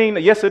 That don't mean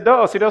that. Yes, it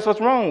does. See, that's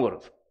what's wrong with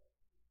us.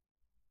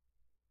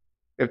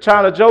 If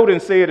Charlie Jordan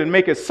said and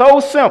make it so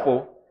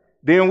simple,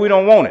 then we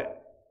don't want it.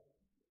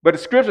 But the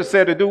scripture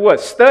said to do what?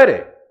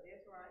 Study.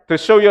 To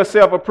show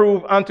yourself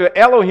approved unto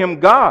Elohim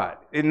God,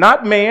 and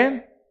not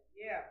man.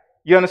 Yeah.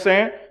 You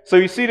understand? So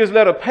you see this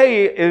letter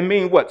pay, it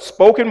means what?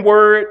 Spoken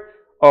word,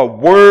 or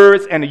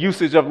words, and the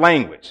usage of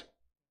language.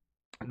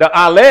 The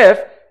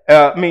aleph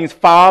means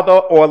father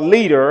or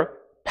leader,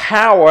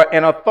 power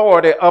and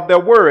authority of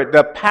their word.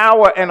 The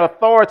power and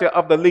authority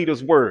of the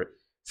leader's word.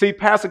 See,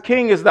 Pastor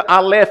King is the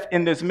aleph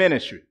in this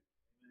ministry.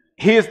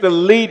 He is the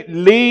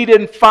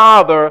leading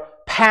father,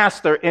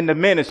 pastor in the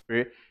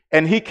ministry.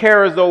 And he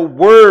carries those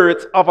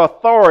words of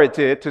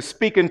authority to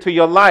speak into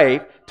your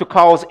life to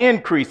cause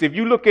increase. If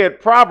you look at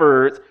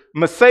Proverbs,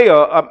 Miss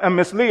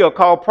Leah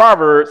called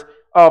Proverbs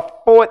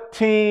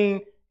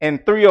 14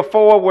 and 3 or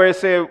 4, where it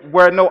said,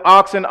 where no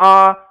oxen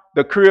are,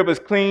 the crib is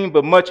clean,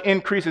 but much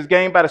increase is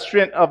gained by the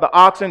strength of the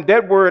oxen.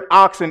 That word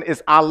oxen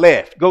is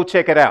aleph. Go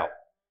check it out.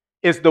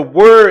 It's the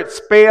word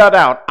spelled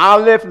out.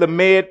 Aleph,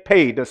 Lamed,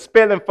 Pay. The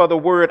spelling for the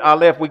word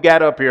aleph we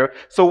got up here.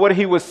 So what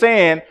he was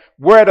saying,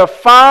 where the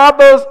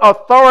Father's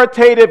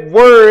authoritative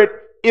word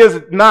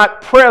is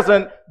not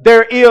present,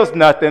 there is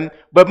nothing,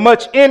 but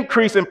much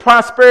increase in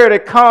prosperity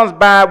comes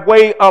by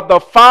way of the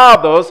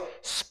Father's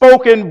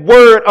spoken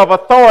word of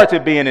authority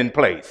being in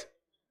place.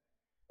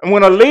 And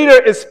when a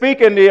leader is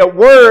speaking the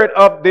word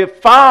of the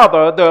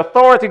Father, the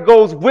authority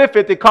goes with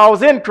it to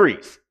cause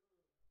increase.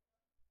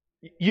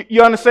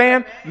 You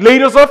understand?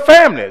 Leaders of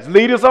families,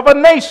 leaders of a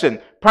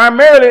nation.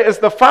 Primarily it's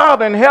the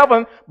Father in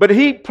heaven, but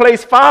he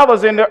placed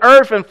fathers in the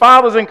earth, and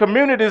fathers in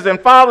communities, and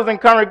fathers in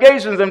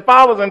congregations, and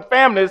fathers in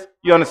families.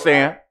 You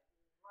understand?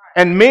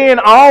 And men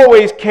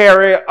always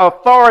carry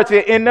authority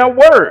in their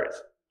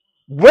words.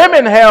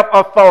 Women have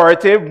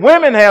authority,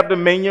 women have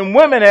dominion,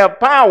 women have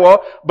power,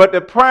 but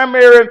the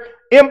primary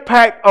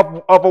impact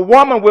of a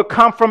woman will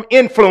come from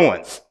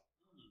influence.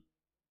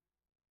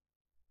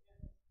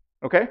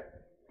 Okay?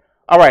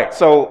 All right,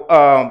 so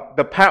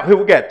here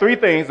we got three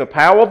things: the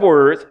power of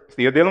words,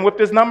 still dealing with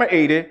this number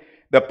 80,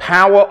 the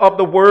power of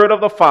the word of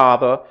the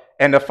Father,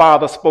 and the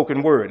Father's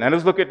spoken word. Now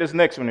let's look at this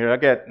next one here. I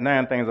got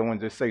 9 things I want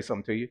to just say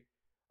something to you.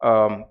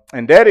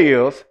 And that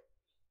is,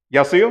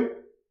 y'all see them?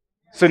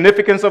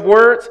 Significance of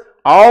words.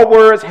 All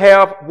words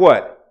have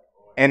what?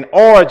 An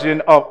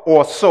origin of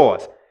or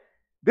source.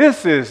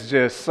 This is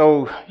just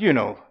so,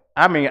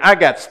 I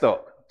got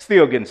stuck,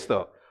 still getting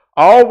stuck.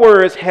 All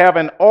words have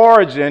an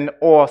origin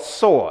or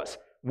source.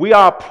 We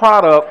are a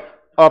product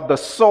of the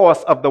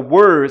source of the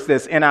words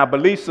that's in our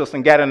belief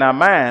system, got in our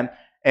mind.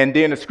 And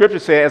then the scripture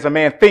says, as a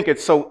man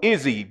thinketh, so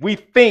is he. We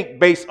think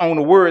based on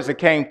the words that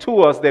came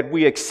to us that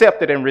we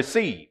accepted and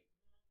received.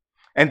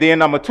 And then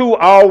number 2,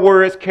 all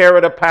words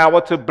carry the power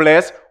to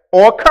bless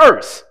or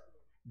curse.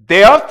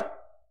 Death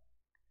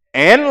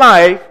and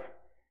life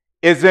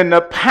is in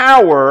the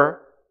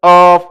power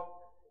of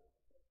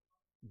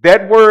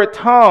that word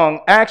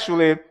tongue.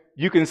 Actually,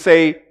 you can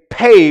say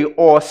pay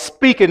or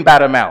speaking by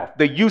the mouth,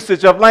 the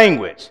usage of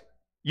language.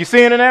 You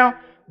seeing it now?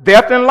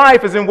 Death and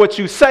life is in what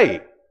you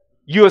say.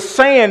 You're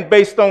saying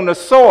based on the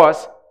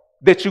source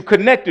that you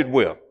connected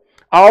with.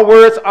 All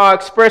words are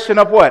expression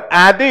of what?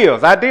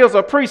 Ideals. Ideals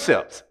are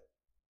precepts.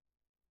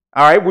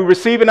 All right, we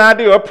receive an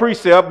idea or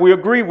precept, we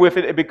agree with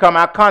it, it become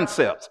our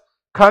concepts.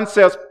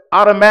 Concepts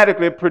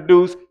automatically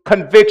produce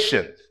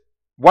convictions.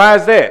 Why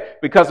is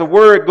that? Because the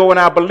word go in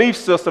our belief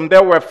system,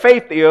 there where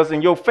faith is,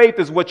 and your faith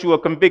is what you are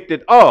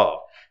convicted of.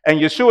 And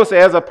Yeshua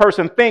says, as a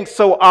person thinks,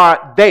 so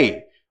are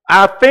they.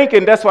 Our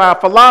thinking, that's why our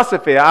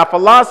philosophy. Our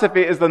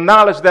philosophy is the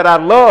knowledge that I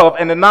love,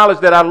 and the knowledge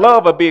that I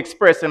love will be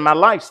expressed in my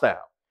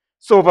lifestyle.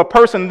 So if a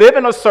person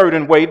living a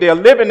certain way, they're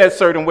living that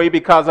certain way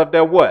because of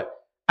their what?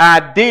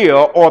 Idea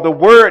or the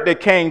word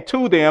that came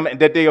to them and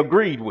that they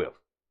agreed with.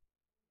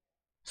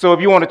 So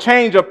if you want to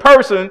change a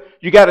person,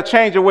 you got to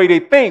change the way they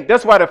think.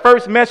 That's why the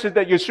first message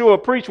that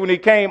Yeshua preached when he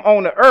came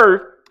on the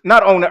earth,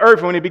 not on the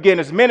earth, when he began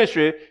his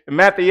ministry,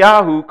 Matthew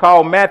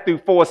called Matthew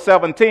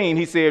 4:17,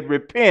 he said,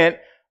 repent.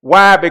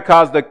 Why?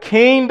 Because the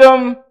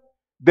kingdom,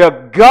 the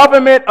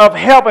government of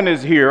heaven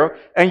is here,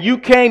 and you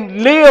can't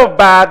live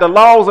by the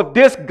laws of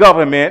this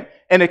government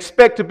and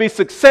expect to be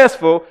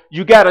successful.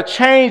 You got to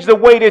change the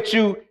way that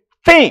you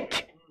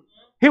think.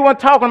 He wasn't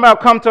talking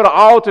about come to the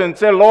altar and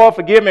say, Lord,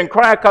 forgive me, and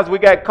cry because we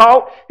got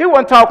caught. He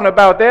wasn't talking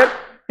about that.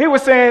 He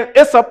was saying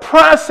it's a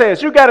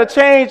process. You got to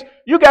change.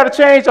 You got to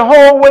change the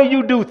whole way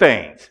you do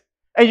things.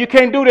 And you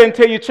can't do that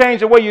until you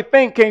change the way you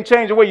think. Can't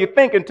change the way you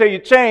think until you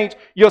change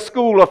your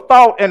school of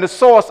thought and the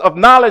source of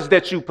knowledge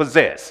that you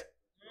possess.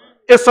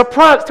 It's a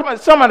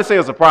process. Somebody say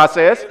it's a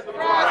process.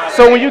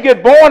 So when you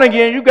get born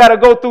again, you got to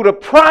go through the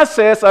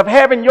process of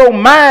having your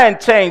mind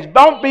changed.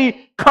 Don't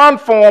be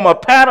conform or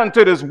pattern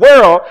to this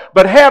world,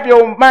 but have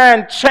your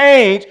mind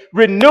changed,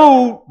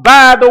 renewed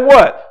by the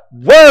what?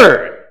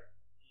 Word.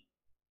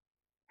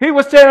 He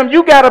was telling them,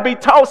 you got to be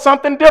taught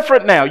something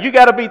different now. You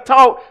got to be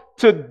taught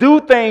to do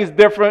things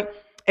different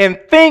and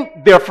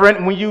think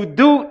different. When you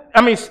do,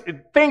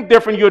 think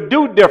different, you'll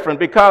do different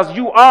because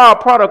you are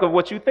a product of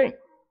what you think.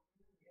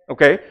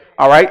 Okay?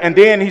 All right. And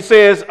then he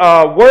says,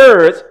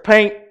 words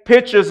paint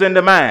pictures in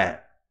the mind.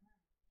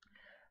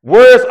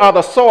 Words are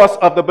the source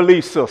of the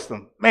belief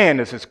system. Man,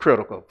 this is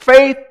critical.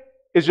 Faith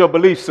is your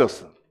belief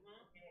system.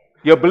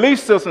 Your belief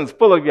system is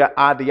full of your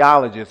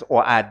ideologies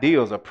or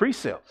ideals or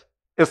precepts.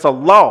 It's a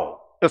law.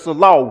 It's a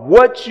law.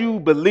 What you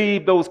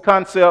believe, those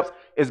concepts,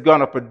 is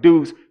going to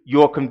produce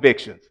your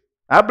convictions.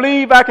 I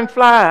believe I can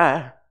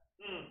fly.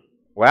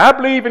 Well, I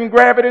believe in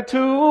gravity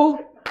too.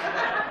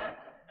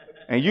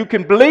 And you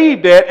can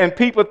believe that, and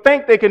people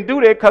think they can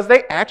do that because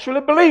they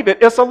actually believe it.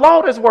 It's a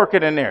law that's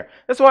working in there.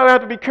 That's why we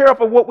have to be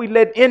careful what we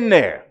let in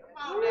there.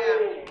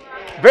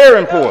 Very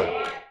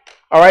important.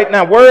 All right,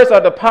 now words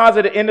are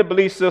deposited in the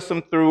belief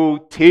system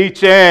through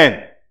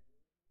teaching.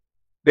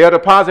 They are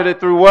deposited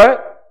through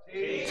what?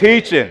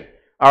 Teaching.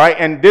 All right,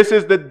 and this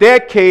is the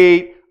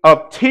decade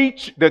of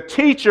the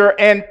teacher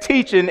and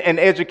teaching and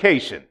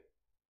education.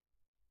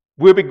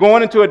 We'll be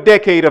going into a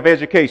decade of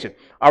education.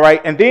 All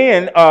right. And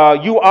then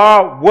you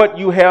are what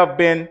you have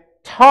been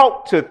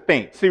taught to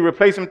think. See,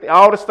 replacing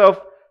all the stuff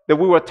that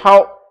we were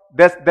taught.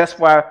 That's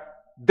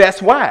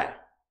why.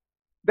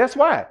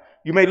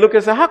 You may look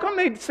and say, how come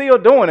they still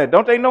doing it?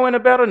 Don't they know any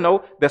better?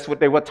 No, that's what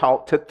they were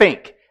taught to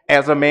think.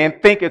 As a man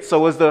thinketh,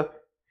 so is the.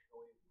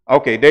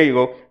 Okay, there you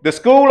go. The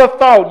school of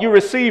thought you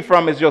receive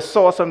from is your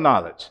source of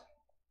knowledge.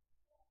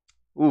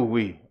 Ooh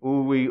wee,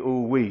 ooh wee,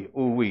 ooh wee,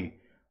 ooh wee.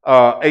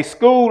 A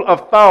school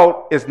of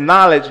thought is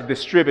knowledge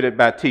distributed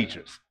by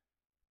teachers.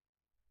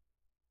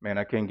 Man,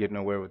 I can't get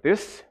nowhere with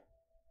this.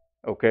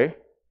 Okay.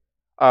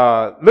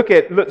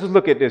 Let's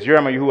look at this.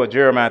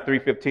 Jeremiah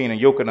 3:15 and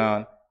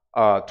Yochanan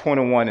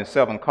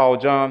 21:7. Call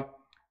John.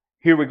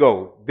 Here we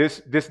go.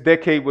 This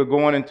decade we're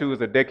going into is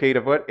a decade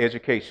of what?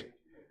 Education.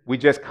 We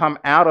just come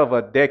out of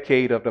a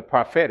decade of the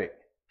prophetic.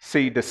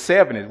 See, the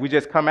 70s. We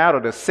just come out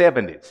of the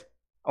 70s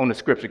on the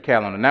scripture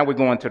calendar. Now we're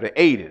going to the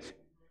 80s.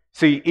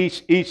 See,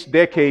 each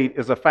decade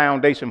is a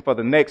foundation for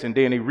the next, and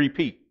then they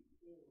repeat.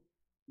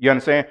 You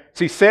understand?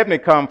 See, 70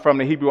 comes from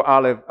the Hebrew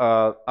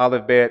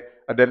alphabet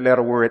of that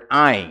letter word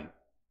ayin,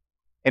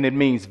 and it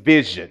means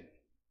vision.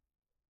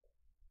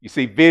 You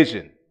see,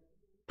 vision,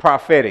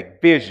 prophetic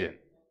vision.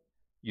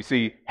 You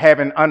see,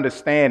 having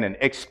understanding,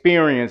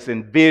 experience,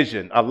 and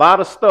vision. A lot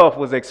of stuff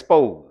was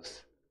exposed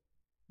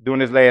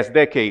during this last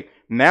decade.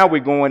 Now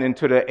we're going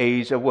into the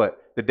age of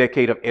what? The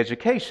decade of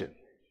education.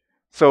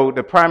 So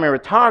the primary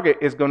target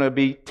is going to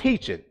be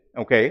teaching,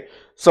 okay?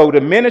 So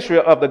the ministry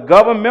of the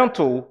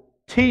governmental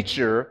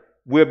teacher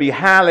will be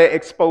highly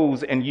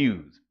exposed and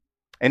used.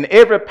 And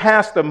every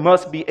pastor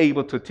must be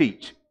able to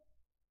teach.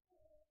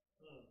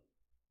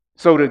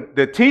 So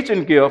the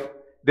teaching gift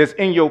that's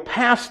in your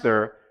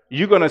pastor,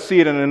 you're going to see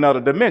it in another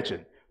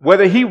dimension.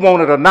 Whether he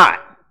want it or not,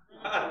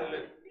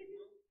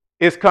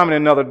 it's coming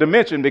in another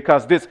dimension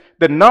because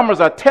the numbers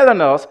are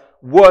telling us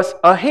what's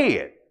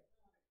ahead.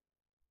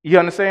 You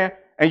understand?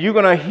 And you're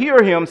going to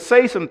hear him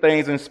say some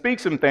things and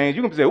speak some things.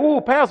 You're going to say, "Ooh,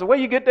 Pastor, where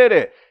you get that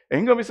at?" And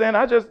he's going to be saying,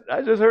 I just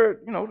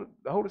heard,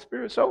 the Holy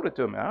Spirit showed it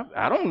to me.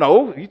 I don't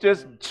know. He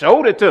just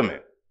showed it to me.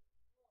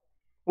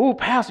 "Ooh,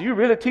 Pastor, you're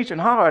really teaching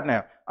hard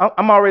now."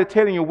 I'm already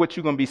telling you what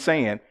you're going to be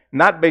saying,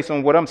 not based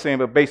on what I'm saying,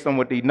 but based on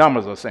what these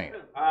numbers are saying.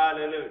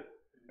 Hallelujah.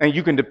 And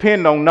you can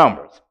depend on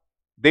numbers.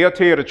 They'll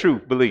tell you the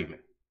truth, believe me.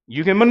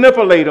 You can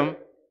manipulate them,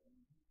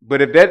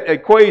 but if that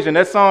equation,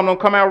 that sum don't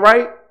come out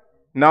right,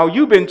 now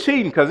you've been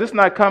cheating because it's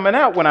not coming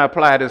out when I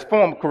apply this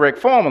correct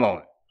formula on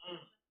it.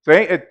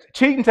 So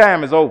cheating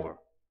time is over.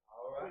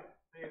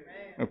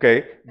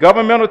 Okay.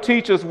 Governmental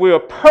teachers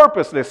will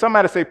purposely,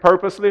 somebody say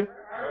purposely.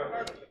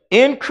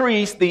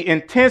 increase the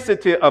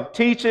intensity of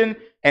teaching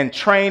and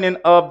training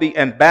of the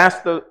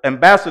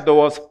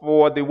ambassadors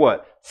for the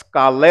what?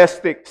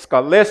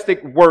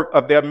 Scholastic work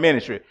of their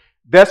ministry.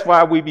 That's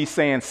why we be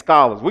saying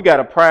scholars. We got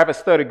a private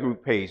study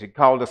group page. It's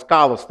called the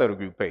Scholar Study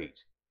Group page.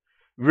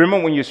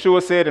 Remember when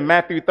Yeshua said in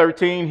Matthew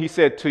 13, he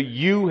said, to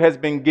you has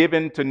been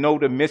given to know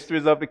the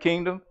mysteries of the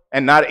kingdom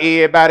and not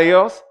everybody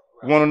else.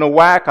 You want to know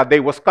why? Because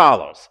they were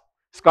scholars.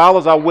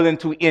 Scholars are willing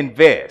to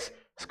invest.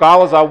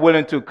 Scholars are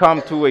willing to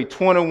come to a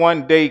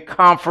 21-day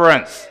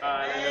conference.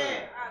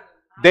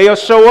 They'll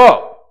show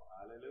up.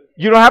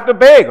 You don't have to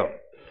beg them.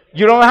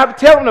 You don't have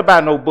to tell them to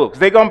buy no books.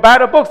 They're going to buy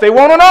the books. They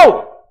want to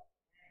know.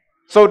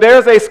 So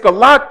there's a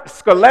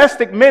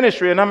scholastic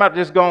ministry, and I'm not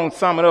just going to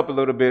sum it up a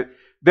little bit.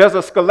 There's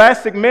a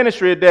scholastic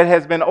ministry that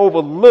has been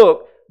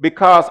overlooked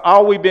because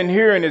all we've been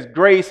hearing is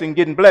grace and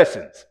getting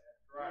blessings.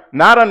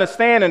 Not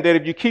understanding that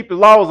if you keep the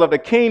laws of the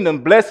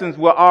kingdom, blessings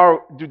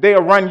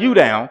they'll run you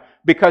down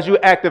because you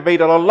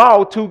activated a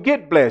law to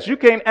get blessed. You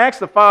can't ask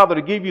the Father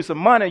to give you some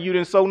money you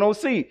didn't sow no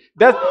seed.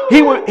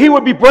 He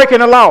would be breaking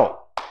the law.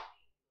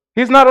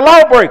 He's not a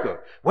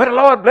lawbreaker. Well, the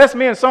Lord bless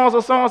me and so-and-so,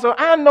 so-and-so.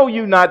 I know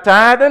you're not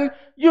tithing.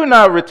 You're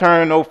not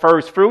returning no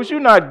first fruits. You're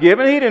not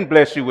giving. He didn't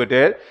bless you with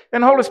that.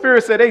 And the Holy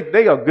Spirit said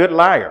they are a good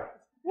liar.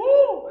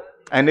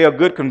 And they're a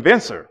good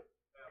convincer.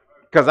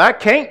 Because I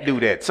can't do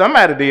that.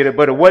 Somebody did it,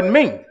 but it wasn't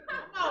me.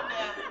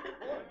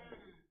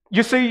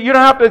 You see, you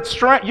don't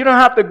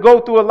have to go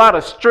through a lot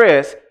of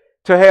stress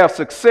to have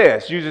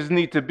success. You just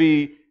need to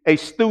be a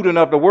student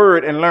of the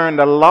word and learn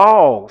the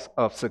laws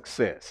of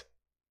success.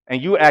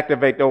 And you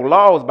activate those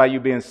laws by you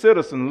being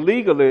citizen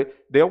legally,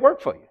 they'll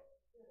work for you.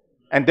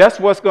 And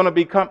that's what's going to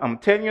be coming. I'm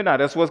telling you now,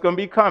 that's what's going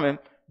to be coming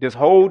this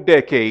whole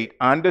decade,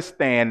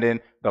 understanding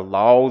the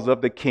laws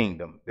of the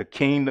kingdom. The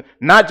kingdom,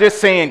 not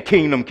just saying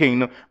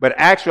kingdom, but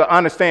actually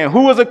understand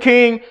who is a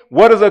king,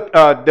 what is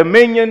a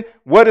dominion,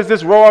 what is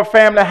this royal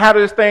family, how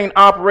does this thing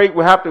operate.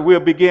 We'll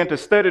begin to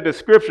study the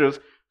scriptures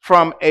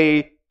from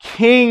a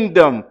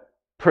kingdom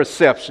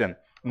perception.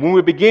 When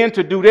we begin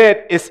to do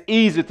that, it's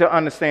easy to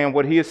understand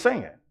what he is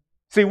saying.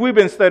 See, we've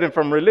been studying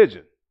from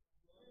religion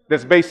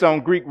that's based on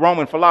Greek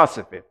Roman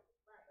philosophy.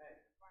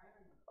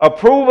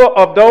 Approval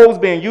of those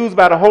being used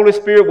by the Holy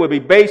Spirit will be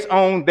based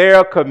on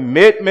their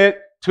commitment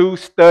to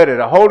study.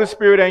 The Holy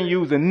Spirit ain't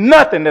using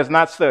nothing that's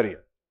not studied.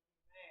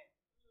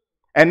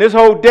 And this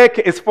whole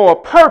decade is for a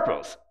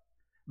purpose,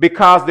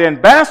 because the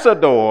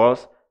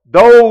ambassadors,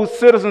 those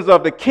citizens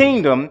of the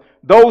kingdom,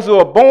 those who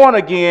are born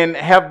again,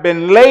 have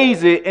been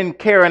lazy in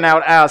carrying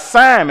out our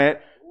assignment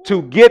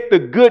to get the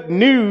good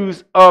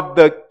news of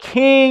the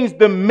king's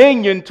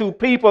dominion to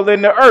people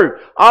in the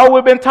earth. All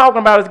we've been talking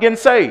about is getting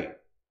saved.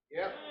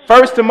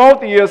 1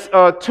 Timothy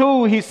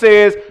 2, he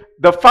says,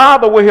 the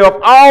Father will help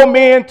all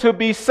men to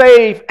be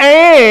saved.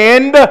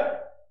 And,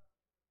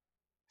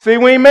 see,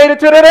 we ain't made it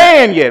to that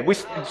end yet. We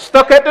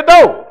stuck at the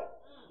door.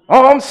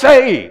 Oh, I'm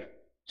saved.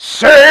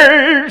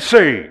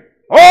 Saved.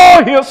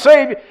 Oh, he'll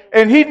save you.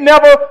 And he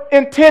never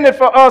intended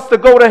for us to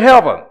go to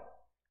heaven.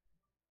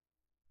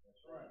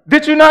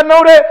 Did you not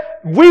know that?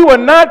 We were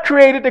not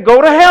created to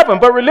go to heaven,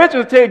 but religion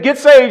will tell you, get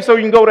saved so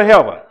you can go to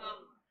heaven.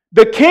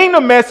 The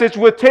kingdom message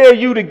will tell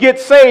you to get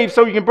saved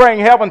so you can bring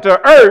heaven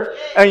to earth,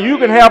 and you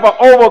can have an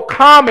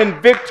overcoming,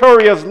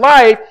 victorious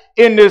life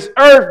in this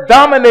earth,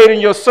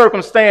 dominating your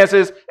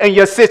circumstances and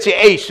your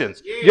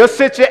situations. Your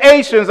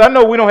situations, I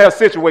know we don't have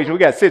situations, we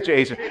got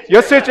situations.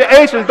 Your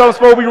situations don't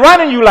supposed to be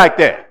running you like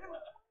that.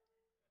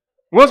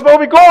 We're supposed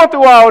to be going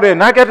through all that,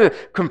 and I got to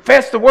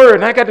confess the word,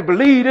 and I got to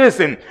believe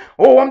this, and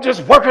oh, I'm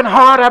just working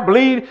hard. I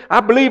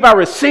believe I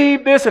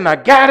received this, and I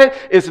got it.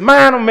 It's mine.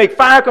 I'm going to make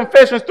 5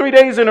 confessions 3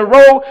 days in a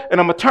row, and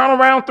I'm going to turn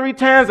around 3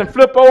 times and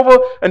flip over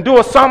and do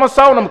a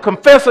somersault, and I'm going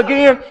to confess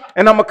again,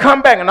 and I'm going to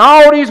come back, and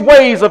all these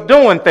ways of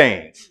doing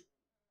things.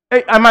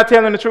 Hey, am I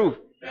telling the truth?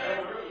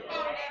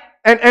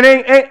 And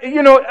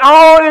you know,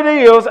 all it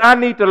is, I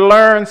need to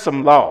learn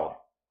some law.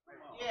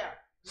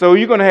 So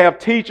you're going to have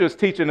teachers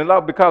teaching the law,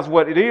 because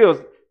what it is,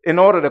 in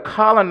order to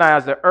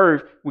colonize the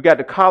earth, we got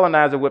to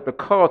colonize it with the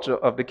culture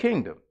of the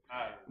kingdom.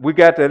 We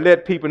got to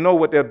let people know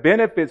what their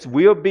benefits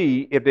will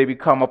be if they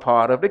become a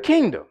part of the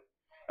kingdom.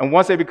 And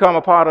once they become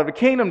a part of the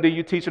kingdom, then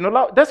you teach them the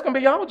law. That's going to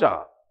be your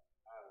job.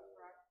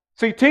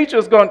 See,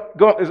 teachers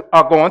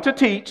are going to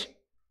teach,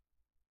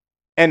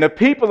 and the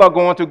people are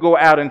going to go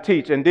out and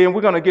teach. And then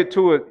we're going to get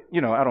to it,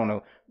 you know, I don't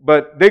know.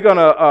 But they're going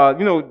to,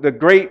 you know, the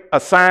great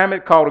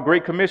assignment called the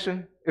Great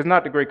Commission. It's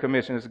not the Great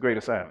Commission, it's the Great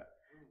Assignment.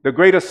 The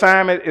Great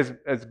Assignment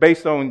is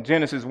based on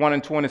Genesis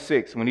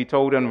 1:26, when he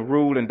told them to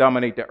rule and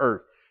dominate the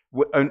earth.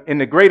 In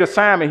the Great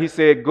Assignment, he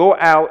said, go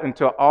out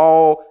into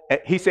all,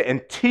 he said,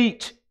 and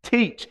teach,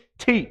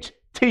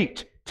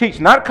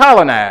 not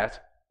colonize,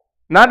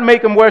 not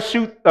make them wear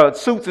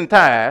suits and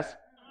ties.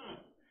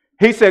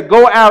 He said,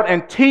 go out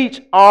and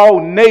teach all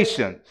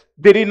nations.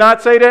 Did he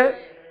not say that?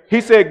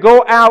 He said,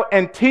 go out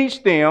and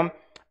teach them.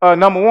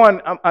 Number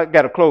one, I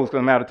got to close because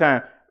I'm out of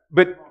time.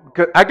 But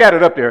I got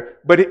it up there,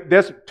 but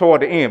that's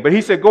toward the end. But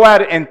he said, go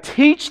out and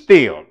teach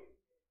them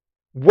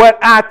what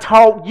I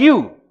taught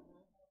you.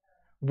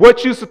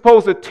 What you're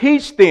supposed to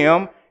teach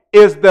them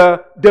is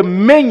the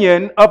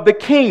dominion of the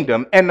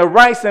kingdom and the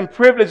rights and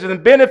privileges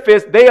and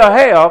benefits they'll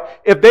have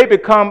if they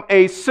become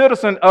a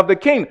citizen of the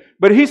kingdom.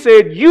 But he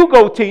said, you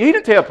go teach. He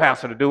didn't tell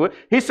pastor to do it.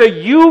 He said,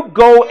 you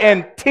go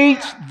and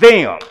teach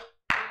them.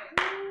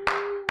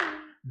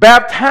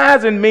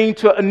 Baptizing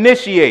means to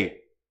initiate.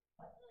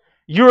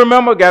 You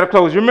remember, got to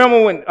close. You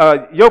remember when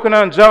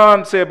Yochanan and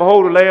John said,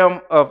 behold the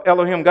Lamb of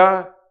Elohim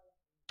God?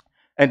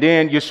 And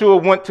then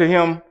Yeshua went to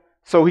him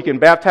so he can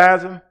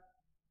baptize him.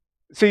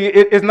 See,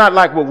 it's not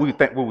like what we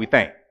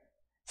think.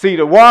 See,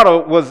 the water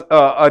was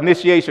an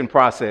initiation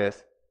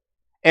process.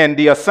 And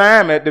the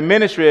assignment, the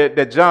ministry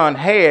that John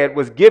had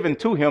was given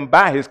to him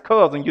by his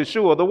cousin,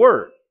 Yeshua, the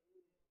Word.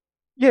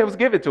 Yeah, it was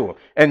given to him.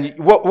 And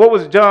what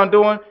was John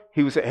doing?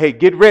 He was saying, hey,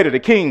 get ready, the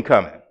king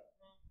coming.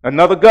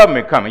 Another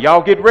government coming.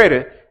 Y'all get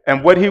ready.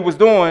 And what he was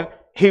doing,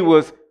 he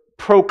was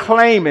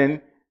proclaiming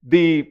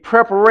the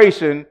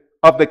preparation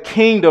of the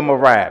kingdom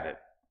arriving.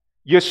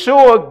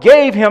 Yeshua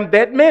gave him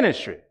that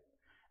ministry.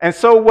 And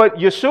so what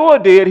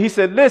Yeshua did, he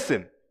said,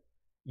 listen,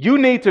 you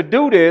need to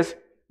do this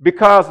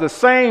because the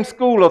same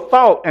school of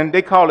thought, and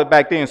they called it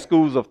back then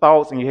schools of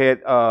thoughts, and you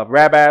had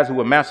rabbis who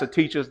were master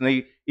teachers,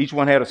 and each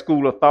one had a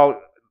school of thought,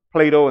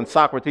 Plato and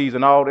Socrates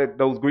and all that,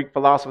 those Greek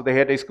philosophers, they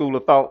had their school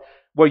of thought.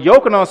 Well,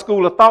 Yochanan's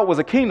school of thought was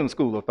a kingdom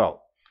school of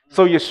thought.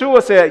 So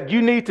Yeshua said,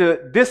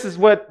 this is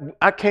what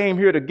I came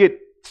here to get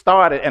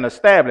started and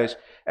established,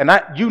 and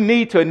you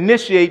need to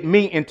initiate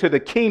me into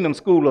the kingdom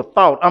school of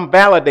thought. I'm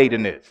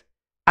validating this.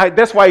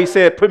 That's why he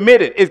said,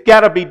 permit it. It's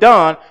got to be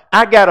done.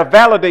 I got to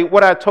validate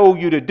what I told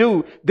you to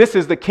do. This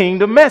is the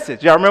kingdom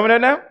message. Y'all remember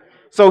that now?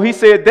 So he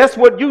said, that's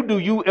what you do.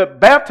 You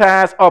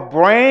baptize or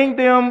bring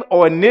them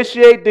or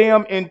initiate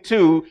them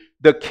into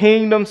the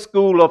kingdom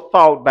school of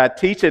thought by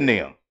teaching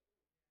them.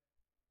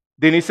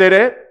 Didn't he say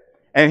that?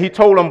 And he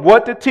told them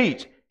what to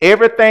teach.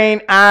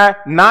 Everything I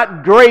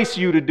not grace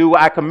you to do,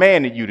 I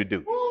commanded you to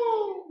do.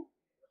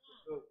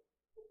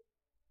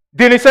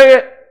 Didn't he say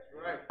it?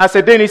 I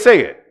said, didn't he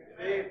say it?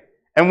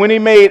 And when he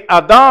made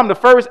Adam, the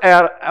first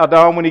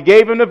Adam, when he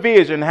gave him the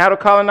vision how to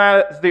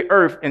colonize the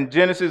earth in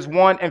Genesis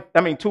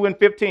 2 and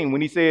 15, when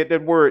he said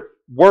that word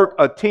work,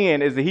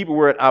 attend, is the Hebrew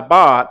word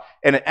abad,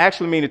 and it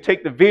actually means to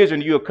take the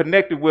vision you are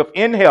connected with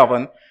in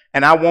heaven,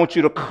 and I want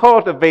you to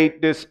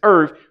cultivate this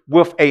earth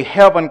with a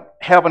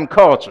heaven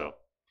culture.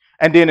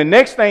 And then the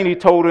next thing he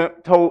told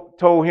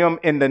him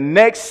in the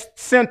next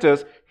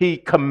sentence, he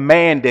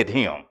commanded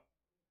him.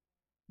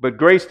 But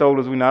grace told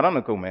us we're not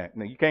under command.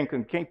 Now, you can't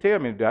tell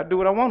me that I do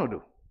what I want to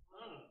do.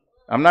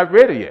 I'm not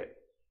ready yet.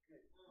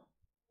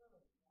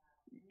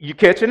 You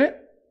catching it?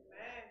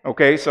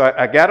 Okay, so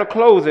I got to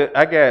close it.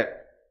 I got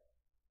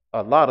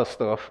a lot of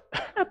stuff.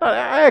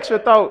 I actually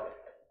thought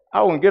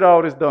I wouldn't get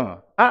all this done.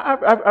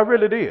 I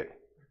really did.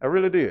 I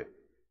really did.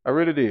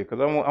 Because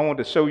I want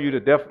to show you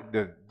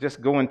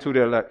just go into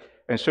there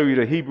and show you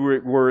the Hebrew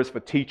words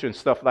for teacher and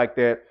stuff like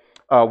that.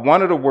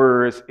 One of the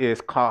words is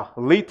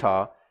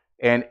kalita,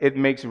 and it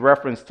makes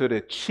reference to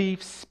the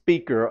chief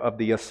speaker of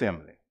the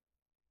assembly.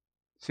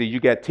 See, you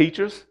got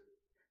teachers,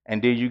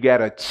 and then you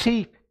got a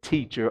chief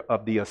teacher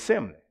of the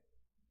assembly.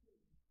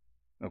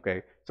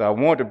 Okay, so I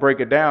wanted to break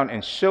it down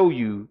and show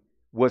you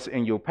what's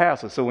in your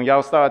pastor. So when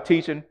y'all start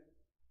teaching,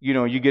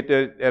 you get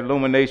the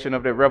illumination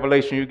of the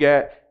revelation you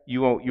got,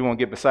 you won't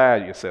get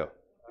beside yourself.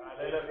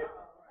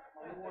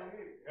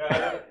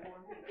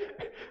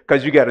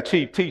 Because you got a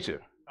chief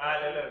teacher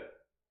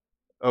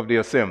of the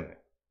assembly.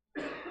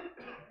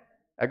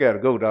 I got to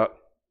go, Doc.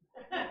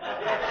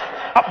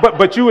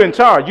 But you in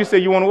charge. You say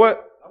you want to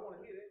what? I want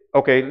to hear it.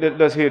 Okay,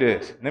 let's hear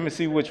this. Let me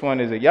see which one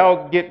is it.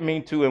 Y'all get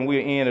me to, and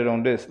we'll end it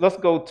on this. Let's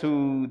go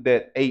to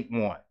that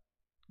 8-1.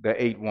 The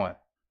 8-1.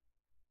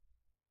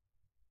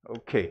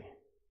 Okay.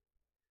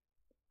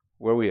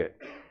 Where we at?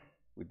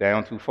 We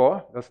down too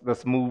far?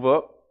 Let's move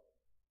up.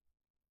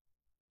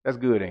 That's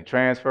good, ain't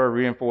transfer,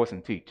 reinforce,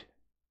 and teach.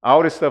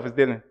 All this stuff is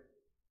dealing.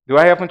 Do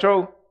I have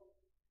control?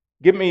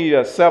 Give me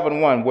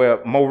 7-1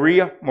 where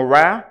Moriah.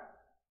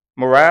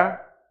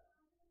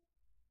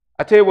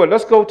 I tell you what,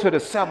 let's go to the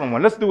 7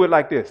 one. Let's do it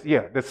like this.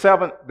 Yeah, the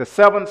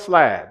seventh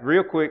slide,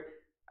 real quick.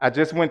 I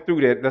just went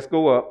through that. Let's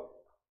go up.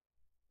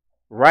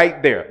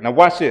 Right there. Now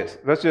watch this.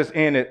 Let's just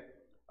end it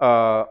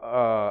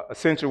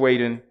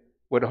accentuating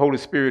what the Holy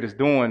Spirit is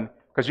doing,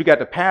 because you got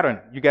the pattern.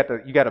 You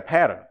got a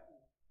pattern.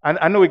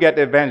 I know he got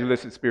the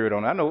evangelistic spirit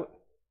on it. I know it.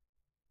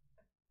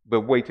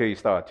 But wait till he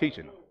start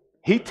teaching.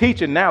 He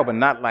teaching now, but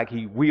not like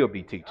he will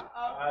be teaching.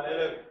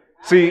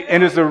 See,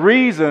 and it's a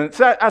reason.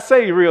 So I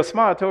say real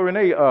smart. I told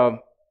Renee,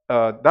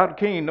 Dr.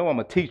 King, know I'm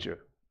a teacher.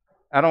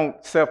 I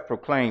don't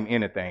self-proclaim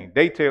anything.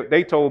 They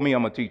told me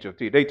I'm a teacher.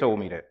 They told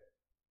me that.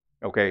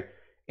 Okay.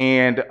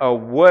 And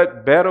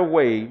what better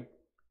way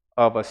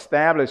of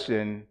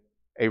establishing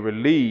a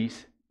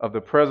release of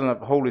the presence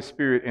of the Holy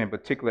Spirit in a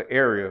particular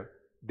area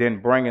than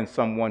bringing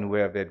someone who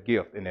have that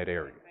gift in that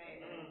area?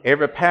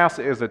 Every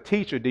pastor is a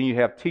teacher. Then you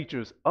have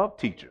teachers of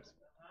teachers.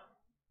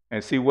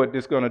 And see what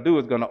this is going to do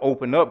is going to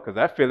open up, because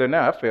I feel it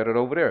now. I felt it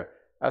over there.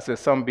 I said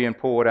something being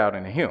poured out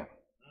into him.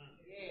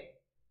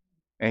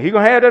 And he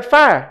going to have that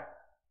fire.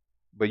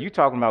 But you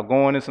talking about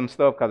going in some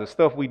stuff, because the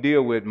stuff we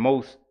deal with,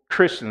 most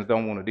Christians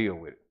don't want to deal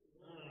with it.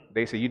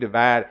 They say you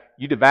divide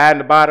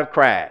the body of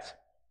Christ.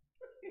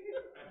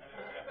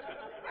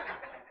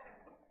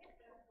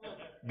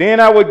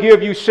 Then I will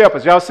give you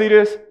shepherds. Y'all see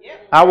this?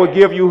 Yep. I will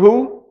give you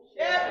who?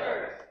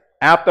 Shepherds.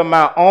 After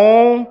my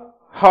own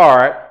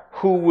heart,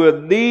 who will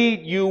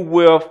lead you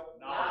with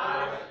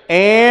knowledge.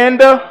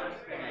 And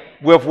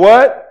with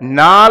what?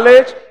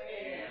 Knowledge.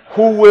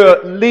 Who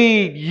will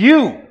lead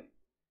you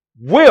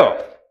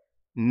with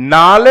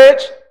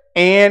knowledge.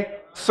 And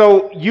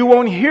so you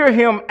won't hear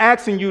him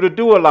asking you to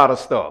do a lot of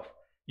stuff.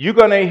 You're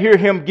going to hear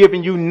him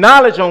giving you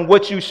knowledge on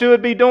what you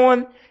should be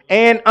doing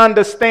and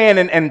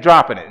understanding and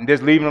dropping it and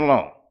just leaving it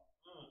alone.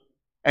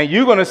 And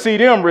you're going to see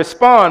them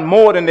respond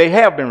more than they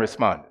have been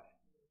responding.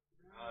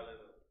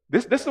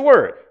 This is the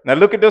word. Now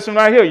look at this one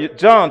right here.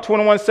 John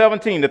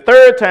 21:17. The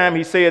third time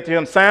he said to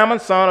him, Simon,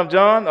 son of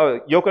John, or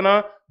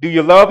Yochanan, do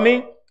you love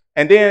me?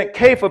 And then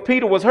Caiaphas,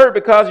 Peter, was hurt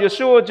because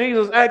Yeshua,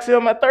 Jesus, asked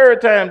him a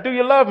third time, do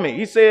you love me?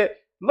 He said,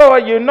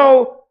 Lord, you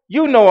know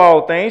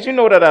all things. You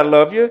know that I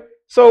love you.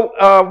 So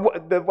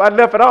I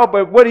left it off,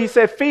 but what he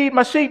said, feed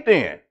my sheep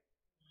then.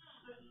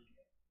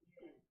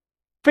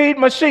 Feed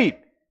my sheep.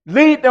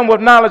 Lead them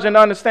with knowledge and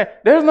understanding.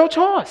 There's no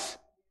choice.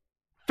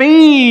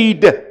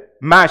 Feed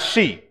my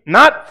sheep.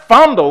 Not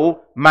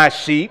fondle my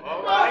sheep.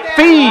 Right.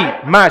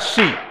 Feed my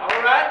sheep. All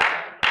right.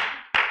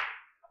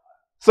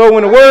 So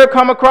when the word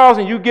come across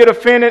and you get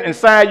offended and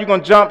decide you're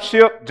going to jump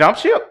ship.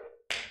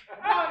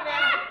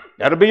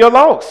 That'll be your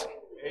loss.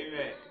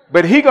 Amen.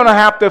 But he's going to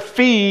have to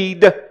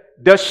feed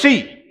the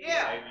sheep.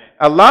 Yeah.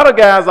 A lot of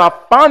guys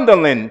are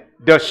fondling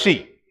the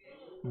sheep.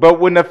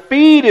 But when the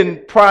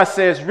feeding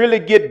process really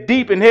get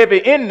deep and heavy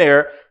in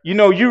there,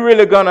 you're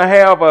really going to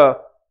have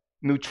a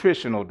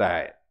nutritional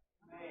diet.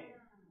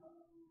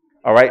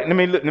 All right, let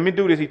me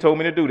do this. He told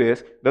me to do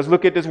this. Let's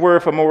look at this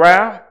word for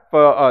morale,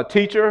 for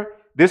teacher.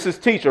 This is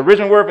teacher.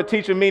 Original word for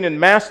teacher meaning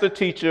master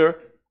teacher,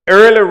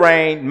 early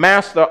rain,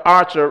 master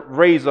archer,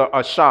 razor,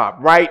 or sharp.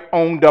 Right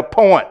on the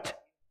point.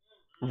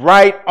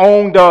 Right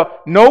on the,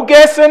 no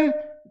guessing,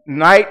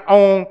 right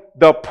on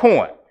the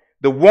point.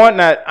 The one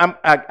that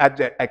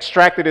I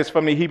extracted this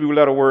from the Hebrew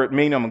letter word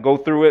meaning. I'm going to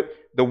go through it.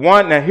 The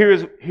one, now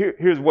here's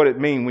what it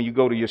means when you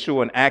go to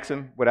Yeshua and ask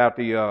him without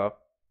the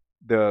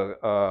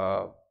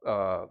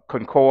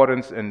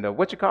concordance and the,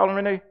 what you call them,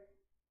 Renee?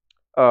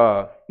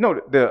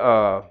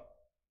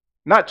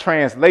 Not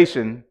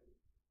translation,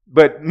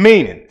 but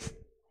meanings.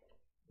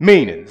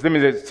 Meanings. Let me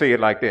just say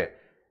it like that.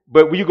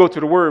 But when you go to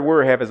the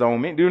word have its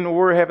own meaning. Do you know the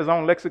word have its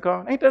own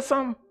lexicon? Ain't that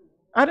something?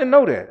 I didn't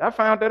know that. I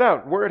found that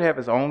out. Word have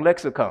its own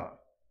lexicon.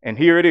 And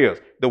here it is.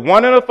 The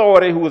one in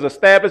authority who was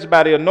established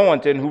by the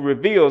anointing, who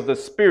reveals the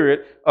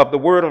spirit of the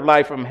word of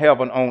life from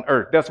heaven on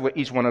earth. That's what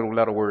each one of those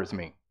letter words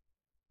mean.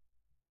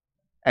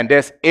 And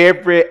that's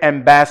every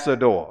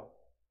ambassador.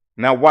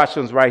 Now watch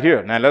this right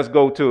here. Now let's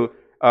go to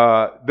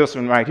this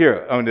one right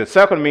here. The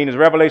second meaning is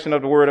revelation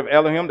of the word of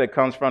Elohim that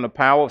comes from the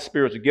power of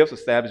spiritual gifts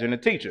established in the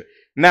teacher.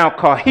 Now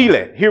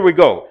Kohelet, here we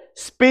go.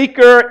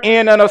 Speaker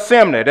in an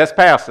assembly. That's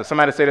pastor.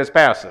 Somebody say that's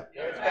pastor.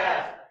 Yes,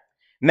 pastor.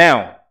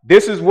 Now,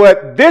 this is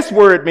what this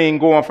word means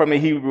going from the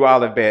Hebrew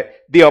alphabet.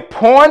 The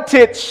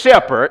appointed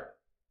shepherd.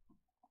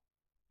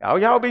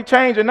 Y'all be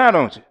changing now,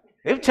 don't you?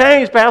 They've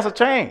changed, pastor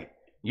changed.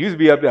 Used to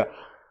be up there.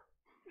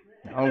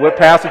 I don't know what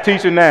pastor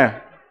teaching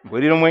now.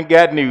 But he done went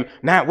got new.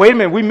 Now, wait a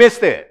minute, we missed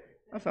that.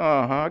 I said,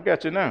 I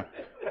got you now.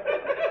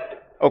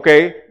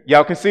 Okay,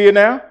 y'all can see it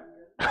now?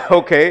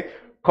 Okay.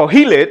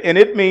 Kohelet, and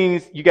it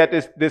means you got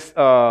this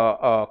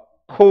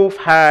Kof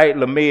Hai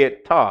Lamed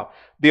Tav.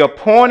 The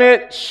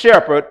appointed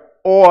shepherd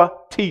or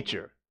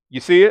teacher.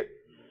 You see it?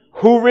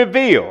 Who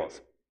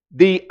reveals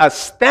the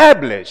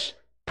established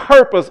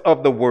purpose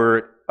of the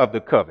word of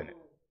the covenant.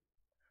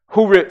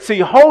 See,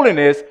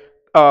 holiness,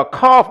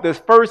 Kaf, this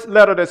first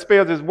letter that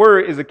spells this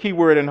word, is a key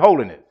word in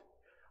holiness.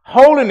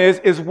 Holiness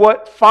is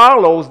what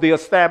follows the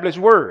established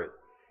word.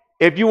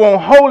 If you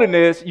want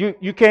holiness,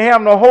 you can't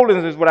have no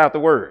holiness without the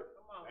word.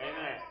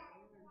 Amen.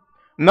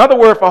 Another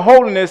word for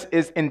holiness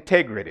is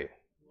integrity.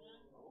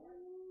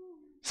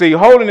 See,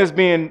 holiness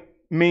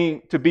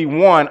mean to be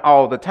one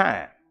all the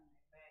time.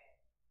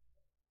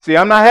 See,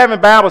 I'm not having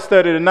Bible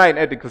study tonight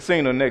at the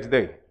casino next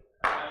day.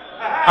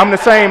 I'm the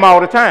same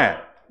all the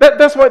time.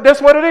 That's what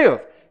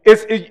it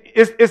is.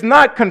 It's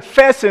not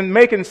confessing,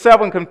 making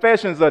 7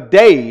 confessions a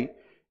day,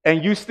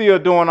 and you still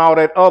doing all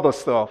that other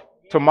stuff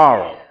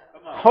tomorrow.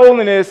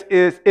 Holiness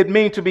it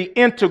means to be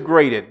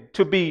integrated,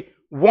 to be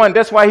one.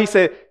 That's why he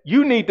said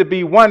you need to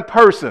be one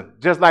person,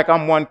 just like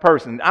I'm one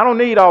person. I don't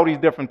need all these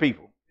different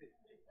people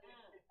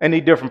and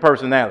these different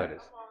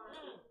personalities.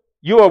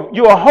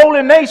 You're a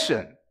holy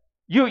nation.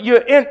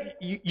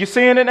 You're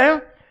seeing it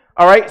now?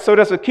 All right, so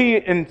that's a key.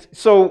 And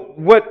so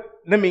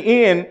let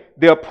me end.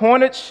 The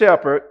appointed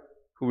shepherd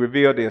who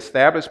revealed the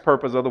established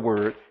purpose of the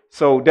word.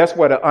 So that's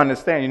what I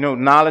understand.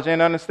 Knowledge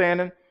and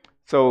understanding.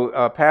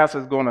 So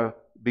pastor's going to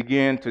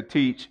begin to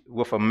teach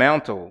with a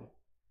mantle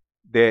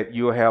that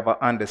you'll have an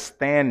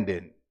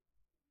understanding.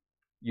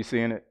 You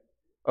seeing it?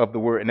 of the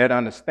word. And that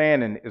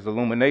understanding is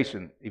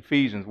illumination.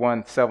 Ephesians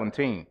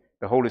 1:17.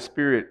 The Holy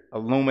Spirit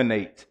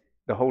illuminates.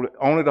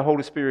 Only the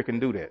Holy Spirit can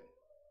do that.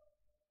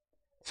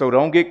 So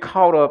don't get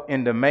caught up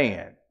in the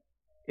man.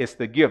 It's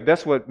the gift.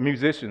 That's what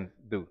musicians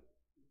do.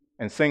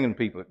 And singing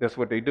people, that's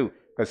what they do.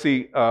 Because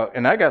see,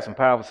 and I got some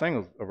powerful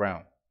singers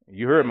around.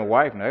 You heard my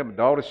wife, and I have my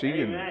daughter,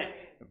 and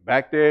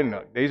back there, and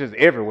they just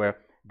everywhere.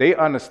 They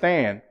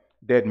understand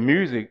that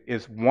music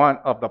is one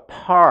of the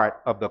part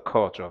of the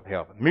culture of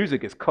heaven.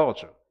 Music is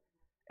culture.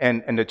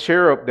 And the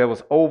cherub that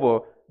was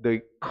over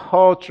the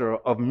culture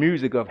of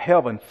music of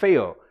heaven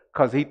fell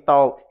because he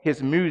thought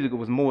his music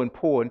was more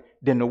important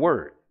than the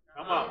word.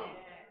 Come on.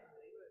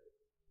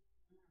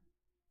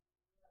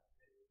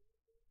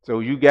 So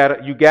you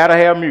gotta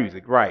have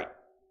music, right?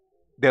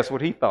 That's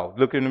what he thought.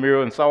 Looked in the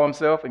mirror and saw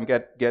himself, and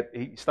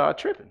he started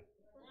tripping.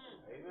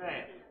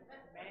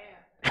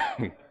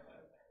 Amen.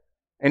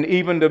 And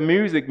even the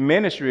music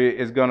ministry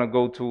is going to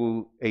go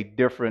to a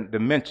different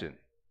dimension.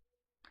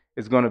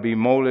 It's going to be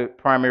more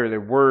primarily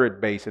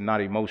word-based and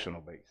not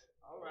emotional-based.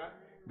 All right.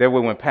 That way,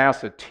 when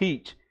pastor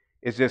teach,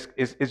 it's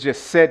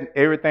just set.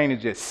 Everything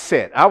is just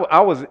set.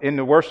 I was in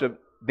the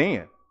worship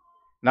then,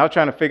 and I was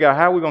trying to figure out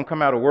how we're going to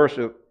come out of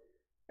worship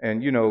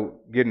and,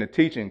 get into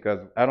teaching, because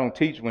I don't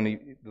teach when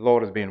the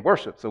Lord is being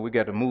worshiped. So we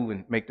got to move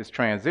and make this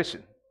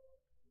transition.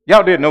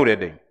 Y'all didn't know that,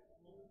 didn't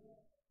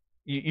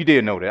you? You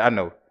did know that. I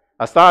know.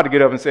 I started to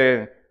get up and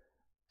say,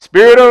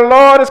 Spirit of the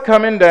Lord is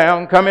coming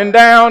down,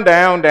 down,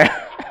 down.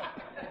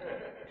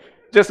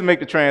 Just to make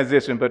the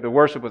transition. But the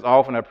worship was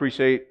off, and I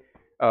appreciate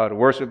the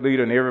worship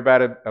leader and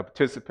everybody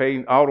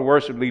participating. All the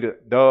worship leader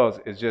does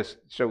is just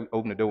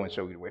open the door and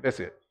show you the way. That's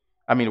it.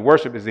 I mean, the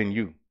worship is in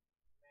you.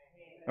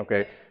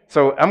 Okay?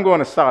 So I'm going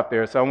to stop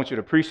there. So I want you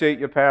to appreciate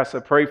your pastor,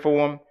 pray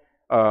for him.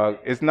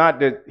 It's not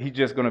that he's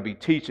just going to be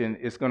teaching.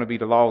 It's going to be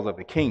the laws of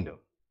the kingdom.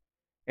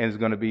 And it's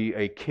going to be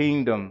a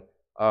kingdom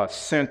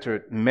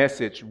centered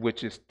message,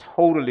 which is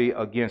totally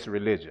against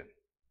religion.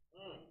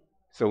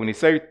 So when he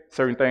say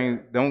certain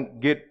things,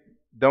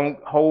 don't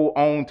hold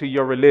on to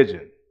your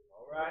religion.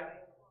 All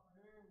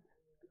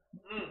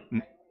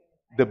right.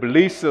 The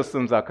belief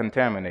systems are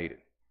contaminated.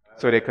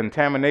 So that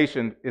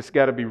contamination, it's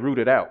got to be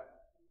rooted out.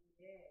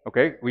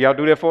 Okay? Will y'all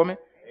do that for me?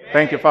 Amen.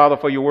 Thank you, Father,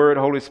 for your word.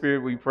 Holy Spirit,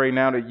 we pray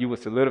now that you will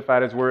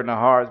solidify this word in our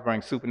hearts,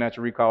 bring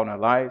supernatural recall in our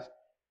lives.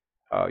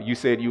 You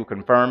said you will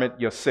confirm it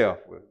yourself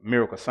with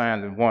miracle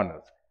signs and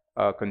wonders.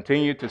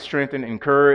 Continue to strengthen, encourage,